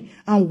men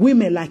and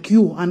women like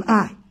you and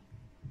I.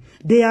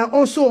 They are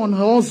also on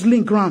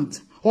hustling ground.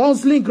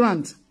 Hustling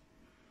ground.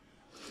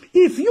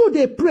 If you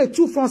they pray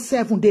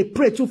 247, they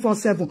pray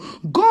 247.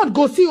 God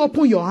go see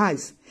open your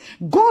eyes.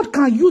 God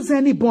can use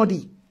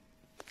anybody.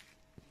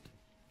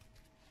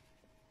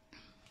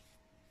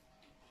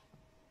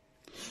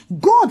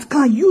 God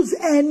can use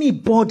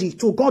anybody.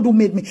 To God who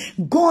made me.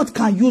 God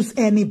can use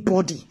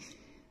anybody.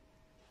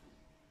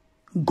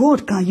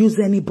 God can use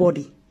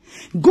anybody.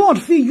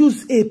 God will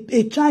use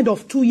a child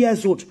of 2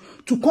 years old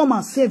to come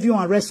and save you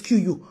and rescue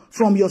you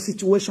from your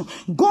situation.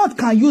 God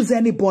can use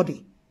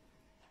anybody.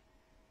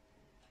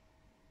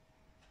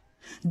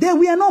 They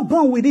were not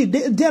born with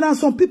it. There are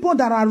some people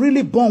that are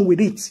really born with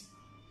it.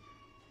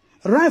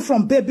 Right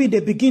from baby, they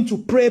begin to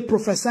pray,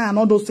 prophesy, and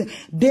all those things.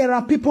 There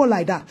are people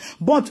like that.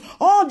 But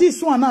all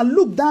this one now,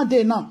 look that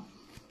day now.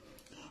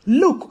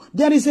 Look,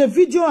 there is a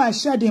video I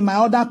shared in my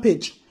other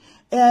page.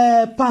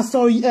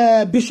 Pastor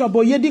Bishop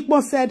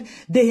Oyedikpo said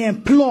they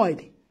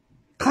employed.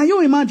 Can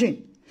you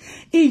imagine?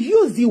 He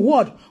used the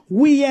word,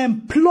 we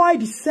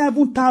employed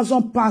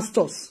 7,000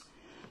 pastors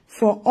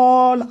for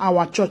all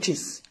our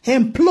churches.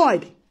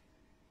 Employed.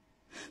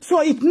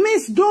 So it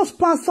means those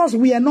pastors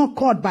were not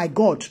called by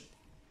God.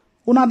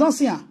 Una don't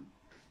see her.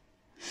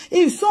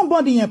 If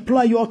somebody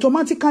employ you,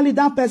 automatically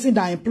that person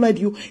that employed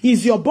you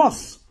is your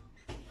boss.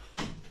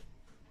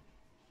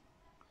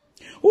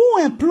 Who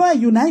employ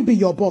you now be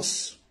your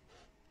boss.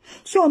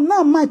 So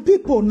now my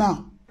people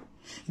now,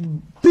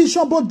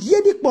 Bishop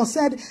Oyedikpo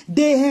said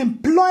they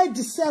employed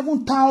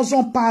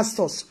 7,000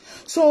 pastors.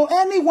 So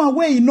anyone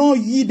where you no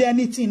yield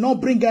anything, no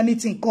bring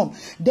anything come,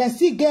 they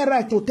still get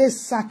right to take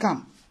sack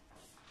am.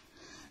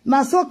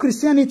 Now so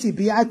Christianity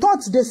be. I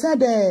thought they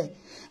said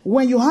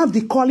when you have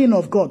the calling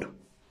of God.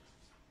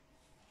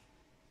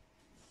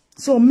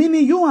 So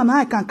meaning you and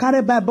I can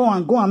carry Bible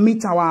and go and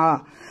meet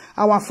our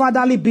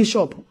fatherly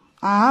bishop and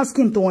ask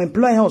him to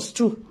employ us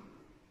too.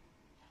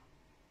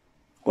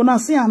 Gonna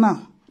see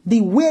now the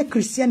way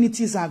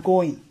Christianities are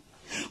going.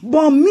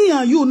 But me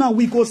and you now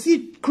we go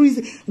see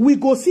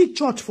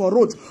church for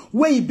roads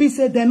where it be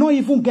said they don't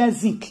even get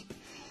zinc.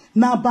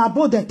 Now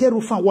babo they take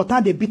roof and water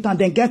they beat and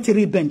then get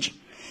a bench.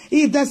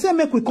 If they say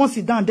make we come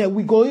sit down there,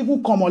 we go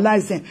even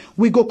commonize them.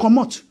 We go come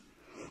out.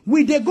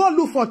 We they go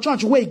look for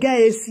church where get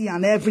AC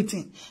and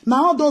everything.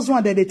 Now all those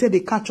ones that they take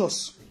they catch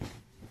us.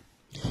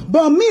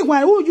 But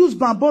meanwhile, who use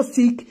bamboo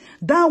stick,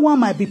 that one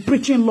might be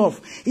preaching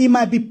love. He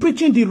might be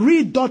preaching the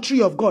real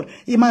doctrine of God.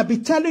 He might be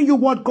telling you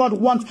what God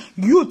wants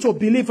you to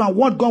believe and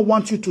what God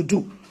wants you to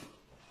do.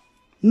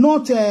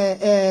 Not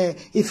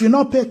if you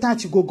not pay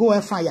attention, you go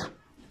air fire.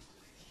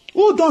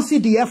 Who don't see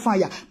the air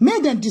fire?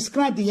 Make them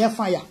describe the air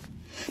fire.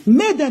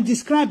 Make them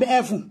describe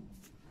heaven.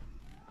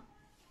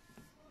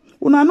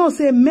 Una know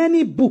say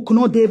many book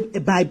no dey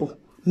Bible.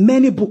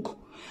 Many book.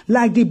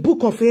 Like the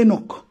book of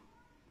Enoch.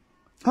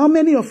 How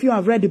many of you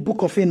have read the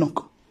book of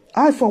Enoch?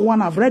 I, for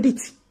one, have read it.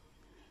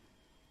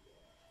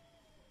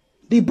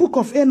 The book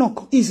of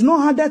Enoch is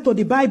not added to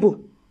the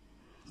Bible.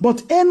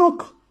 But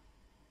Enoch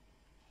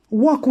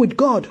walk with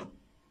God.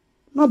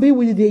 Not be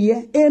with the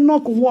year.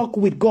 Enoch walk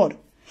with God.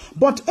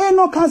 But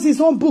Enoch has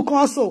his own book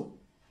also.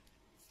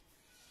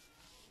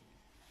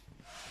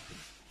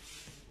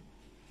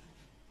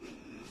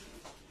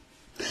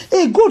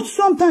 A good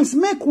sometimes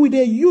make with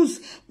a use,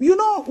 you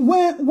know,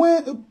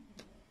 when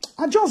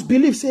I just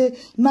believe, say,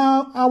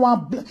 now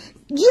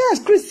yes,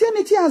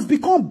 Christianity has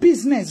become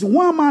business,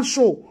 one-man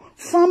show,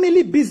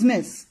 family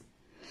business.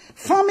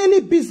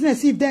 Family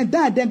business, if they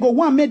die, then go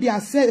one make their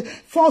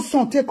first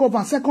son take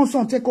over, second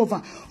son take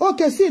over.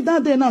 Okay, see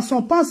that day now,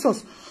 some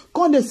pastors,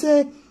 come they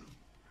say,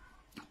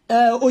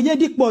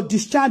 Oyedikpo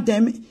discharge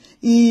them,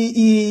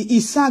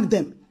 he sacked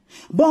them.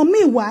 But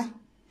meanwhile,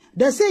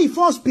 they say he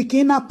first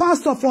speaking a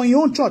pastor from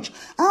your own church.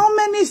 How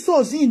many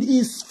souls in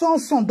his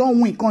first son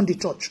don't win come the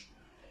church?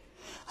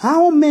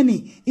 How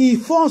many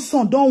his first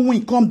son don't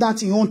win come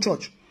that in your own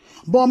church?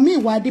 But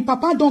meanwhile, the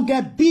papa don't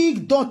get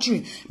big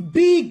doctrine,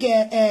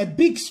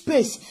 big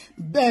space,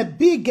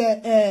 big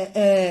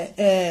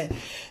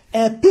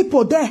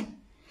people there.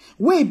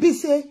 Where be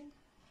say,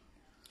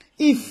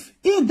 if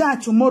he die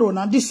tomorrow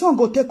now, the son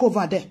go take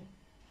over there.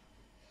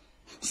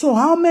 So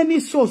how many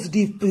souls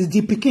the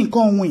pikin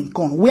can win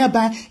come?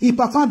 Whereby the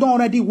papa don't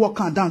already work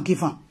and down give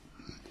him.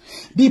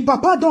 The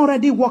papa don't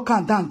already work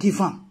and down give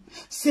him.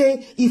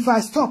 Say, if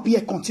I stop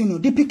here, continue.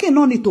 The pikin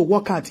no need to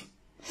work hard.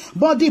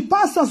 But the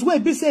pastors will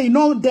be say, you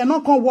know, they're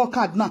not going to work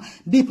hard now.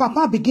 The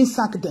papa begin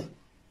sack them.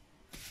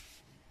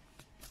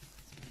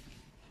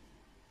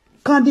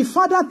 Can the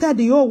father tell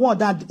the whole world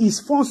that his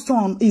first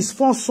son,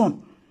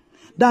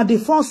 that the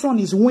first son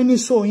is winning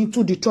soul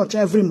into the church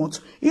every month?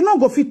 You know,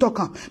 go fit talk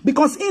him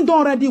because he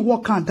don't already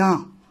work and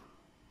down.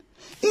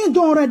 He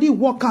don't already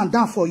work and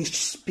down for his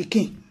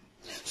speaking.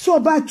 So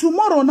by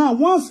tomorrow now,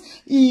 once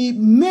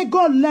may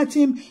God let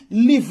him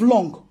live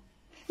long.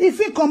 If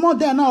he come out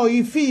there now,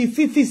 if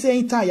he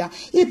say tired,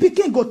 he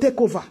pikin go take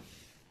over.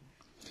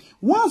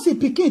 Once he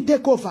pikin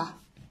take over,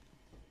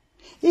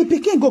 he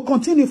pikin go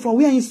continue from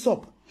where he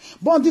stop.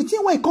 But the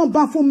thing when he come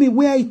back for me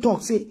where he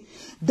talks, say,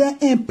 they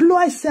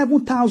employ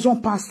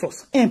 7,000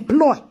 pastors.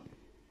 Employ.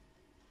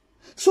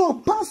 So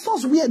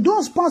pastors,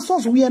 those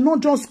pastors were not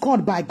just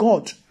called by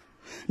God.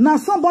 Now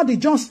somebody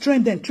just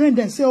train them,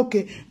 say,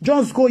 okay,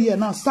 just go here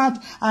now, start,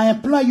 I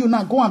employ you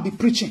now, go and be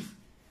preaching.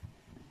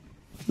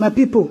 My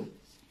people,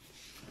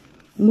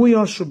 we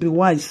all should be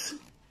wise.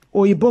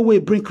 Oyibo wey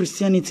bring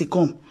Christianity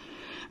come.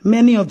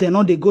 Many of them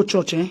know they go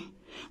church,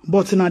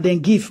 but now they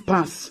give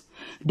pass.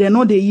 They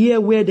know they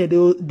hear where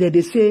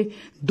they say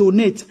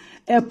donate,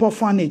 help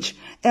orphanage,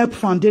 help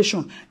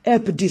foundation,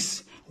 help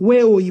this.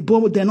 Where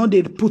Oyibo, they know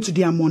they put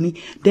their money.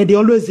 They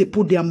always they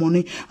put their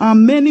money.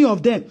 And many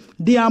of them,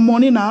 their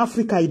money in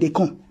Africa, they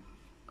come.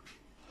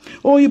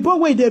 Oyibo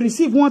where they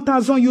receive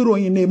 1,000 euro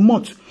in a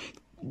month.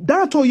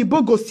 That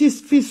Oyibo go still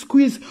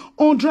squeeze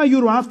 100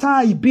 euro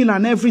after he bill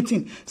and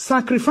everything.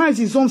 Sacrifice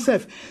his own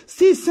self.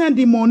 Still send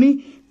the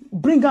money,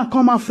 bring her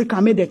come Africa,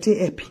 make they take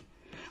happy.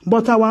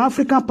 But our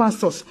African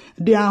pastors,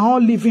 they are all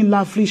living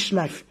lavish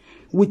life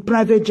with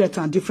private jets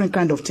and different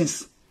kind of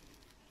things.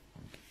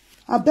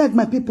 I beg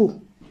my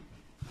people.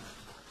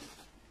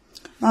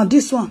 Now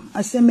this one,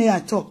 I say may I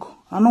talk.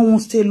 I don't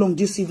want to stay long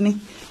this evening,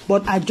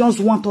 but I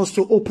just want us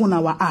to open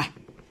our eye.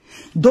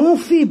 Don't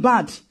feel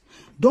bad.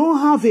 Don't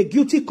have a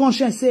guilty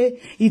conscience. Say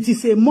it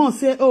is a month.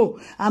 Say, oh,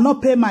 I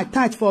not pay my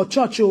tithe for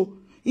church. Oh,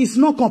 it's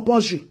not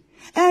compulsory.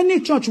 Any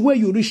church where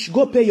you reach,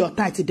 go pay your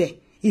tithe there.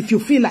 If you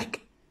feel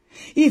like.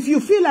 If you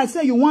feel like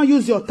say you want to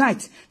use your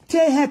tithe,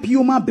 take help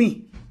human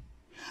being.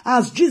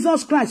 As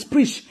Jesus Christ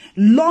preached,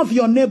 love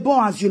your neighbor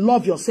as you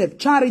love yourself.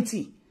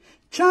 Charity.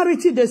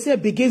 Charity, they say,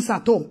 begins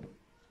at home.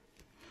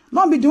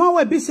 Not be the one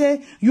where be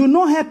say, you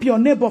no help your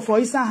neighbor for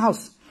inside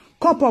house.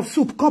 Cup of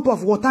soup, cup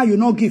of water, you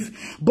no give.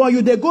 But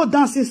you they go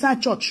dance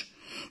inside church.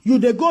 You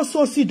they go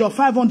sow seed of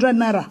 500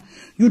 naira.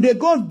 You they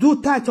go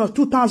do tithe of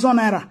 2,000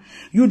 naira.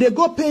 You they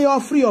go pay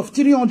offering of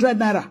 300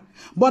 naira.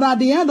 But at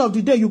the end of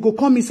the day, you go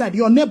come inside.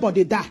 Your neighbor,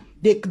 they die.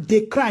 They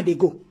cry, they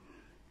go.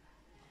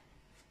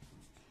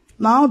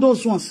 Now all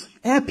those ones,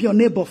 help your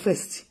neighbor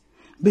first.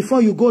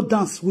 Before you go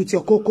dance with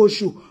your cocoa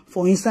shoe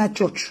for inside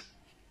church.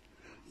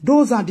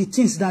 Those are the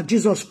things that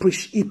Jesus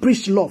preached. He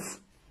preached love.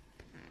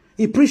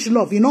 He preached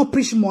love. He not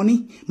preach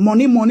money.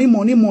 Money, money,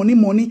 money, money,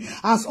 money.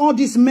 As all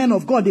these men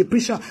of God, they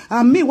preach.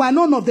 And meanwhile,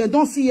 none of them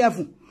don't see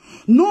heaven.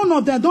 None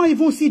of them don't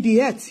even see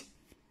the earth.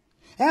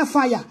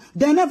 Hellfire.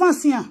 They never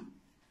see her.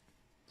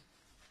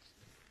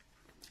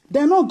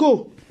 They not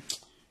go.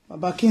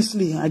 Baba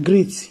Kingsley, I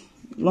greet.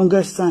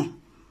 Longest time.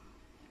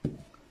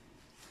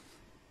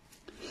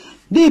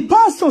 The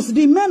pastors,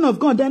 the men of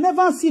God, they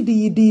never see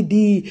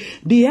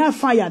the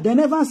hellfire. They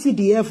never see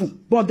the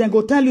heaven. But they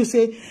go tell you,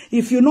 say,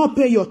 if you not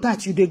pay your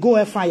tax, you they go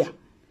hellfire.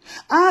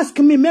 Ask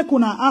me, make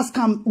una ask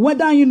him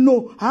whether you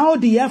know how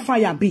the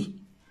hellfire be.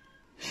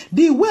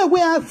 The way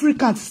where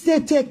Africans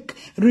still take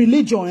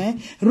religion,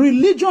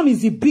 religion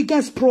is the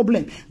biggest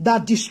problem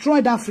that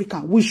destroyed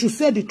Africa. We should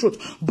say the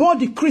truth. Both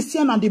the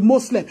Christian and the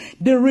Muslim,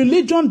 the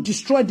religion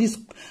destroyed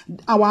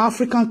our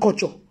African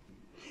culture.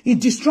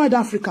 It destroyed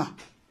Africa.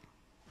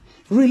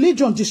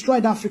 Religion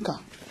destroyed Africa.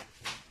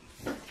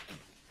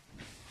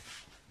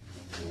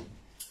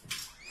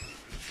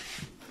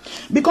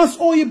 Because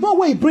Oyibo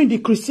where bring the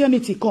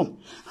Christianity come.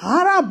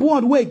 Arab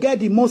world where get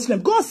the Muslim.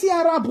 Go see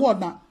Arab world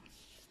now.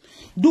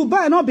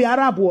 Dubai not be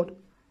Arab world.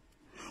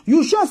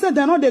 You sure say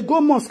they not they go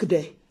mosque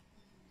there.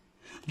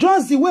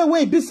 Just the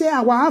way be say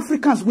our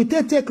Africans we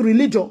take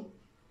religion.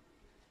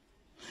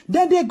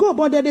 Then they go,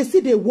 but then they see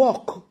they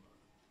walk.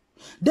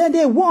 Then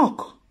they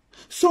walk.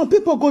 Some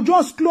people go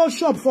just close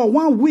shop for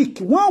 1 week.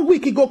 1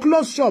 week he go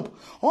close shop.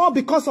 All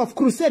because of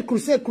crusade.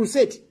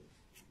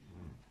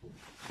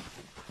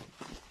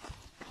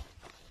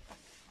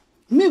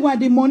 Meanwhile,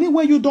 the money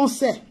where you don't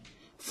sell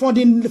for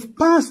the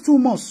past 2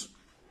 months,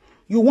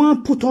 you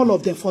want to put all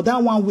of them for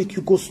that 1 week.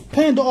 You go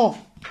spend all.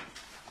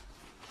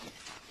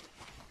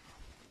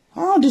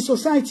 How the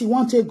society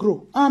want to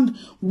grow. And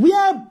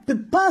where the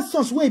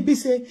pastors will be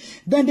say,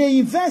 then they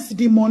invest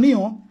the money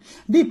on.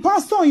 The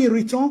pastor in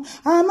return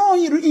are not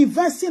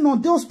investing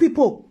on those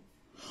people.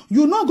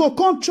 You not go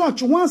come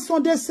church one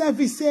Sunday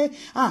service say,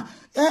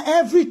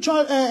 every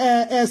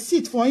church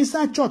seat for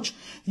inside church,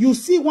 you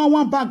see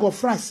one bag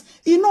of rice.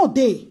 You know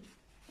they.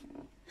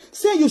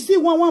 Say you see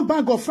one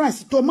bag of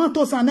rice,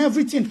 tomatoes and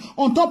everything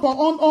on top of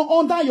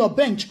under your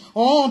bench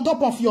or on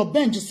top of your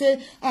bench.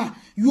 Say,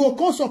 you will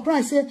come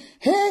surprise. Say,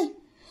 hey,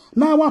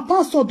 now our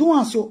pastor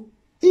do so.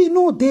 He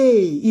know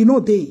they.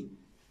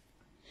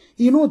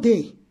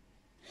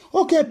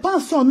 Okay,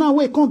 pastor now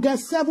we can get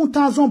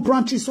 7,000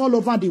 branches all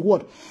over the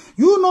world.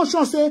 You know,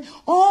 sure say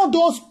all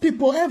those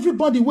people,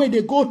 everybody where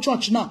they go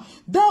church now,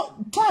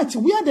 that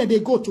where did they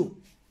go to?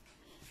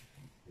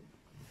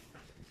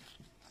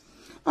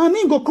 And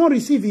he go come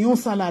receive his own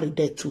salary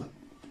there too.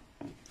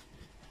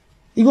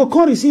 He go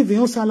come receive his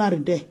own salary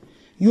there.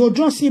 You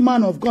just see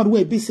man of God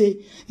where be say,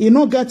 he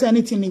not get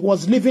anything. He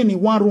was living in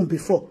one room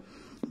before.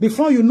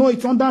 Before you know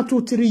it, under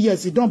 2-3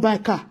 years, he don't buy a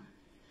car.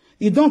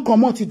 He don't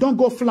come out, he don't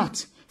go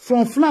flat.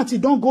 From flat, he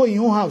don't go in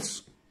your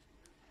house.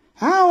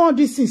 How all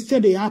these things still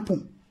they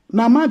happen?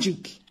 Now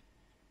magic.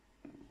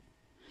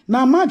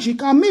 Now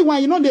magic. And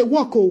meanwhile, you know they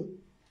work. Oh.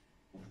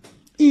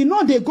 You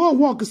know they go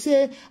work,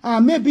 say,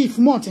 maybe if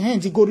month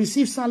ends, he go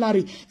receive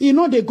salary. You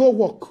know they go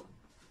work.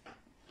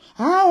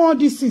 How all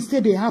these things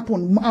still they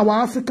happen,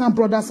 our African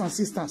brothers and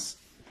sisters?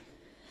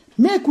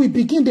 Make we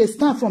begin, they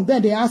start from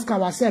there, they ask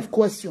ourselves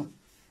question.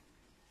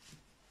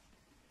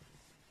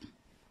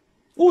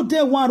 who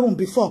dey one room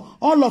before,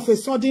 all of a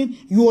sudden,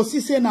 you will see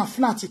say na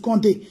flat, you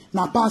can't dey,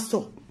 na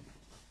pastor.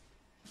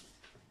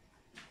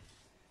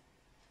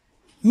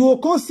 You will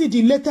come see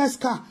the latest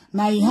car,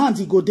 na in hand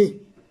he go dey.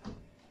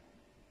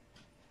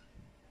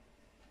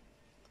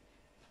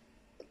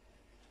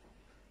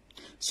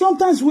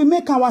 Sometimes we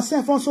make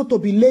ourselves also to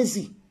be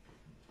lazy.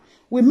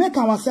 We make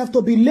ourselves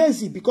to be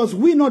lazy because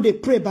we know they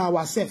pray by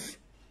ourselves.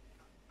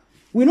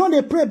 We know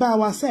they pray by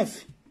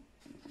ourselves.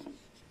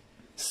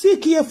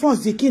 Seek ye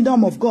first the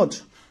kingdom of God.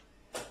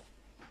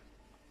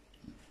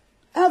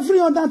 Every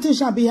other thing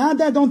shall be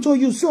added unto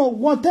you. So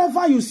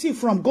whatever you seek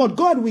from God,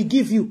 God will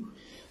give you.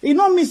 It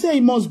not me say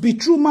it must be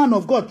true man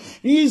of God.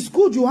 It is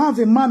good you have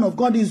a man of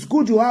God. It's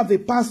good you have a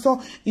pastor.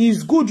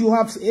 It's good you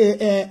have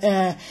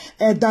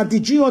that the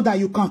GO that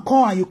you can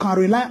call and you can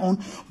rely on.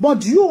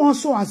 But you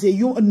also as a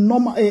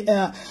normal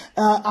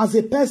as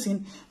a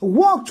person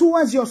work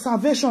towards your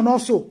salvation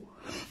also,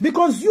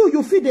 because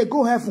you feel they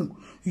go heaven.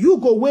 You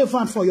go wave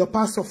hand for your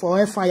pastor for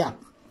hellfire.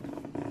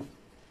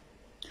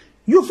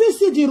 You feel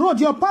see the road,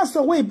 your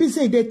pastor way be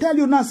say, they tell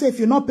you now, say, if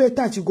you not pay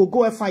tax, you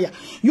go fire.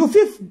 You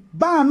feel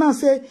bad now,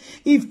 say,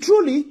 if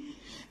truly,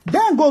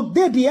 then go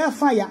dead the air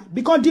fire,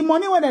 because the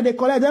money where they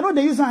collect, they know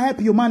they use and help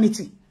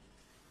humanity.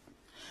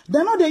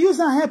 They know they use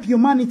and help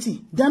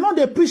humanity. They know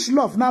they preach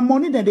love, now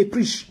money that they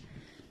preach.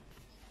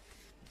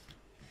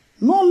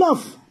 No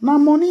love, now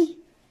money.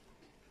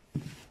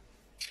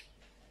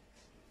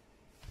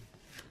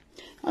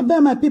 I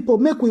beg my people,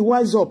 make we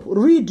wise up.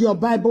 Read your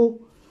Bible.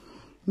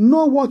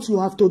 Know what you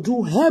have to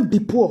do. Help the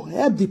poor.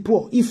 Help the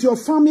poor. If your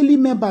family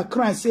member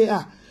cry, say,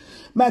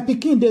 my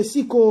pikin dey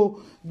sick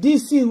or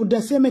this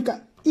the same.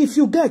 If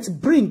you get,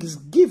 bring,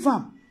 give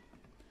them.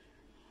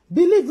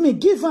 Believe me,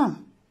 give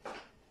them.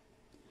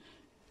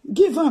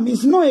 Give them.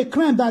 It's not a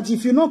crime that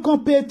if you not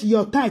compare to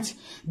your tithe,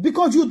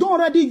 because you don't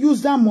already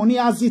use that money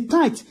as the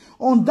tithe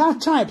on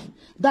that child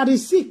that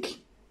is sick.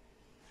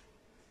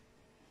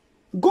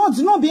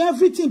 God's not be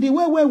everything the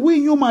way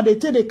we human they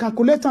take the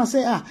calculator and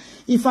say,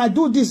 if I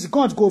do this,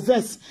 God go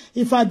verse.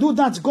 If I do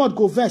that, God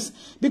go verse.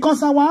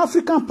 Because our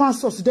African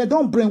pastors, they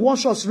don't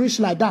brainwash us rich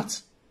like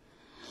that.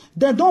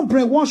 They don't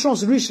brainwash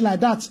us rich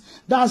like that.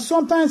 That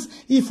sometimes,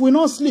 if we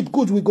not sleep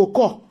good, we go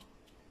call.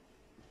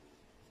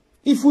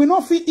 If we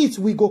not fit eat,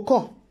 we go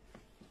call.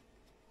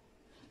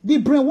 The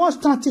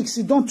brainwash tactics,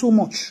 it don't too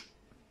much.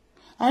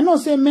 I know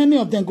say many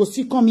of them go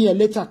see come here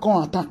later,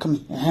 come attack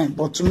me.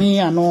 But to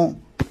me, I know.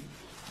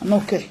 I'm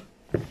okay.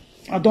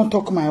 I don't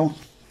talk my own.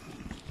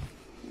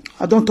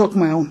 I don't talk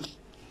my own.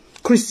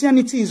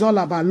 Christianity is all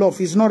about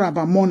love. It's not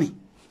about money.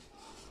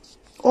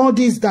 All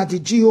these that the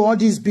GO, all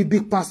these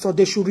big pastors,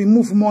 they should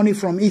remove money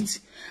from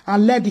it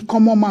and let the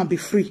common man be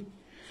free.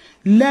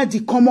 Let the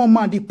common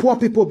man, the poor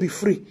people be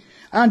free.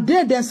 And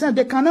they themselves,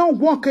 they cannot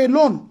walk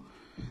alone.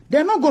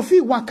 They're not going to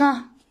feel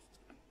waka.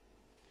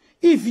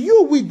 If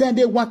you with them,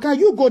 they waka,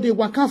 you go they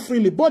waka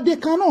freely. But they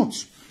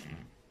cannot.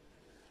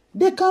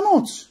 They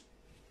cannot.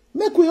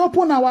 Make we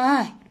open our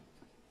eye.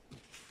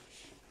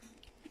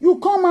 You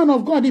come, man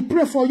of God, he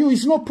pray for you.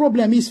 It's no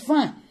problem. It's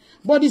fine.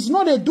 But it's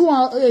not a do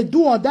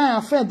or die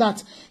affair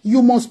that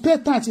you must pay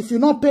tax. If you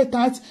not pay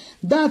tax,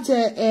 that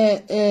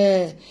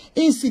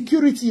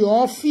insecurity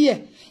or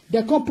fear,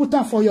 they come put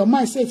that for your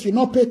mind. Say if you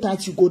not pay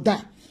tax, you go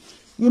die.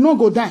 You not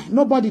go die.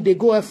 Nobody they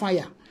go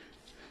fire.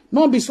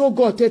 Not be so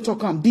God they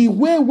talk am. The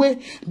way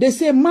they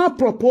say man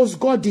propose,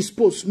 God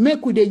dispose.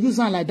 Make we they use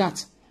them like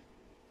that.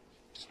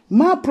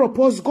 Man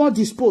propose, God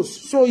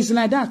dispose. So it's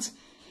like that.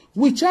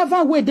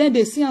 Whichever way then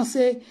they see and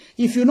say,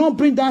 if you not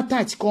bring that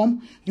tithe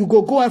come, you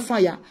go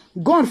fire.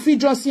 God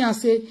feed just see and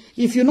say,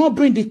 if you not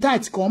bring the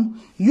tithe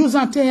come, use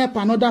and take help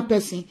another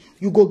person,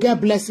 you go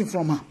get blessing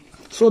from her.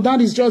 So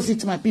that is just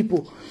it, my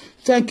people.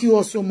 Thank you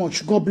all so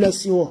much. God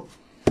bless you all.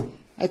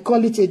 I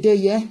call it a day,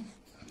 yeah?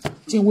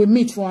 Till we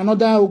meet for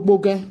another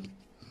Ogboge.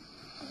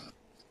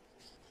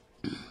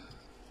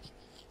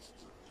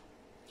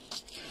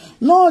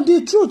 No,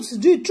 the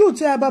truth,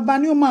 Baba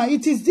Newman,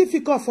 it is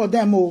difficult for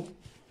them all.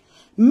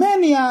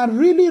 Many are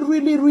really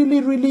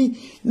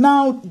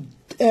now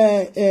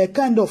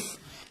kind of.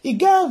 He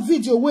get a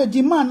video where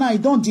the man now he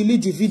don't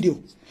delete the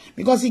video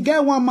because he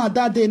get one man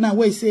that day now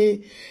where he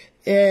say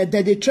that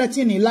they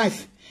threaten his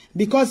life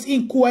because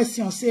in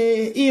question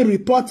say he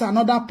report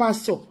another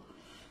pastor,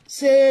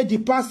 say the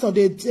pastor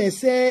they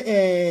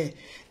say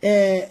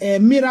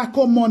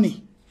miracle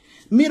money.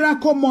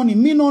 Miracle money,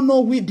 me no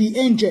know with the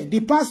angel. The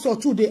pastor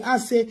too, they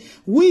ask say,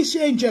 which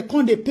angel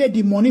can they pay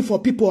the money for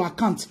people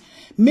account?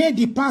 May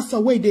the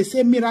pastor way they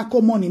say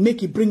miracle money,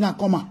 make it bring a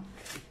comma.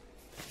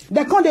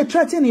 They can't they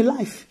threaten in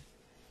life.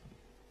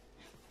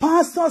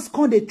 Pastors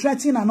can't they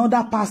threaten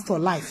another pastor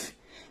life.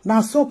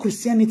 Now so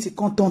Christianity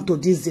can't turn to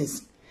these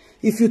days.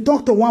 If you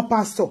talk to one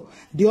pastor,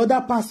 the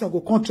other pastor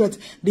go contract.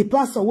 The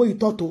pastor where you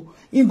talk to,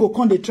 he go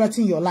can't they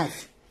threaten your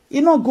life.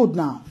 It's not good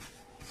now.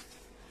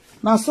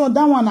 Now, so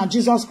that one are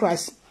Jesus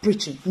Christ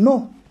preaching.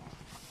 No.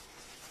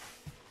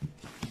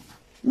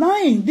 Now,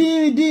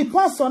 the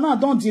pastor now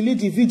don't delete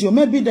the video.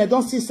 Maybe they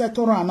don't see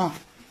settle around now.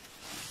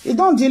 He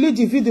don't delete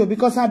the video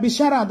because I be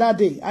sharing that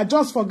day. I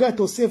just forget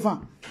to save her.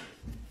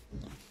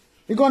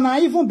 Because now,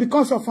 even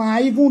because of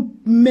I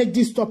even make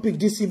this topic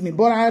this evening,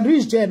 but I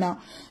reached there now.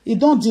 He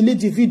don't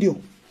delete the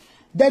video.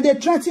 Then they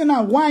threaten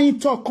now. Why he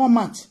talk come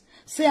out?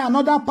 Say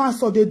another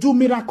pastor they do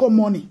miracle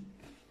money.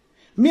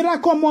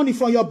 Miracle money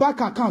for your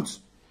bank account.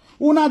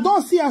 Una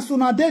don't see as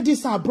una did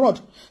this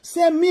abroad.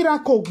 Say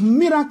miracle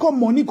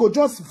money go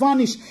just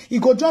vanish.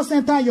 It go just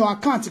enter your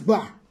account.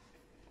 Bah.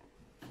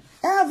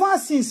 Ever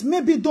since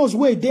maybe those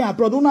way there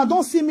abroad, una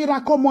don't see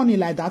miracle money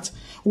like that.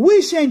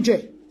 We change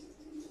it.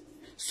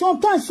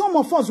 Sometimes some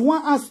of us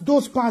want ask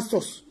those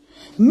pastors.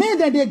 May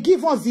they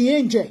give us the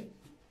angel.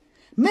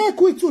 Make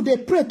we too they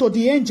pray to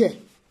the angel.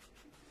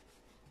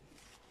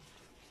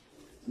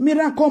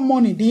 Miracle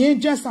money. The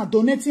angels are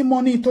donating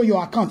money into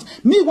your account.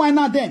 Me, why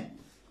not then?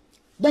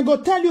 They go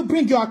tell you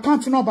bring your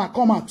account number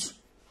come out.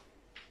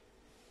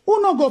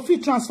 Who no go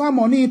fit transfer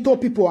money into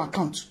people's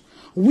account?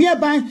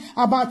 Whereby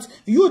about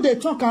you they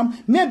talk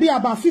maybe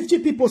about 50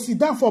 people sit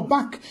down for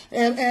back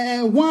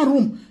one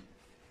room.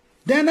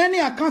 Then any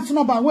account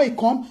number where it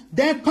come,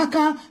 then pack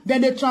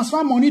then they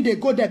transfer money, they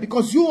go there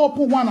because you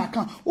open one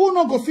account. Who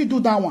no go fit do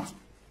that one?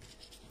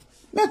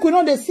 Make we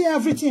know they see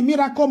everything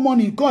miracle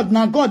money. God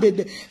now God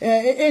the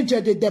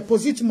angel they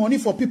deposit money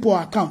for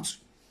people's account.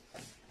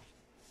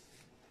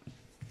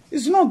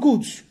 It's not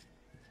good.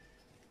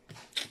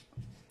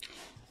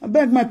 I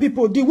beg my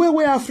people, the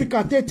way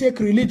Africa they take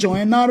religion,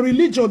 and now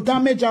religion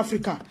damage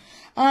Africa.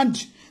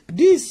 And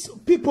these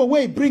people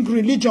where bring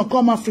religion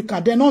come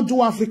Africa, they not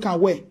do Africa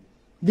way.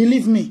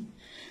 Believe me,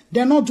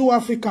 they not do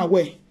Africa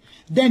way.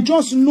 They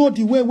just know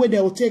the way where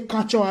they will take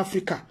capture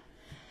Africa.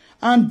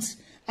 And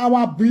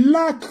our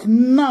black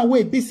now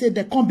way be say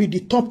they can't be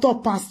the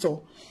top pastor.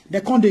 They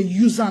can't the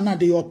user now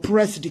they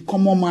oppress the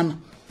common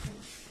man.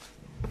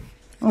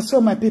 And so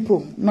my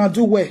people, now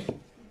do well.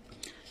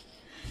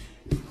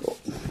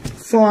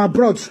 For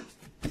abroad,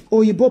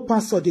 Oyibo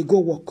pastor they go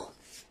work.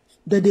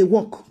 Then they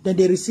work, then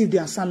they receive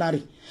their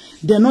salary.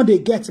 They know they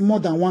get more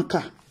than one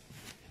car.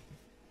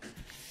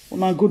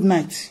 Well, good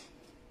night.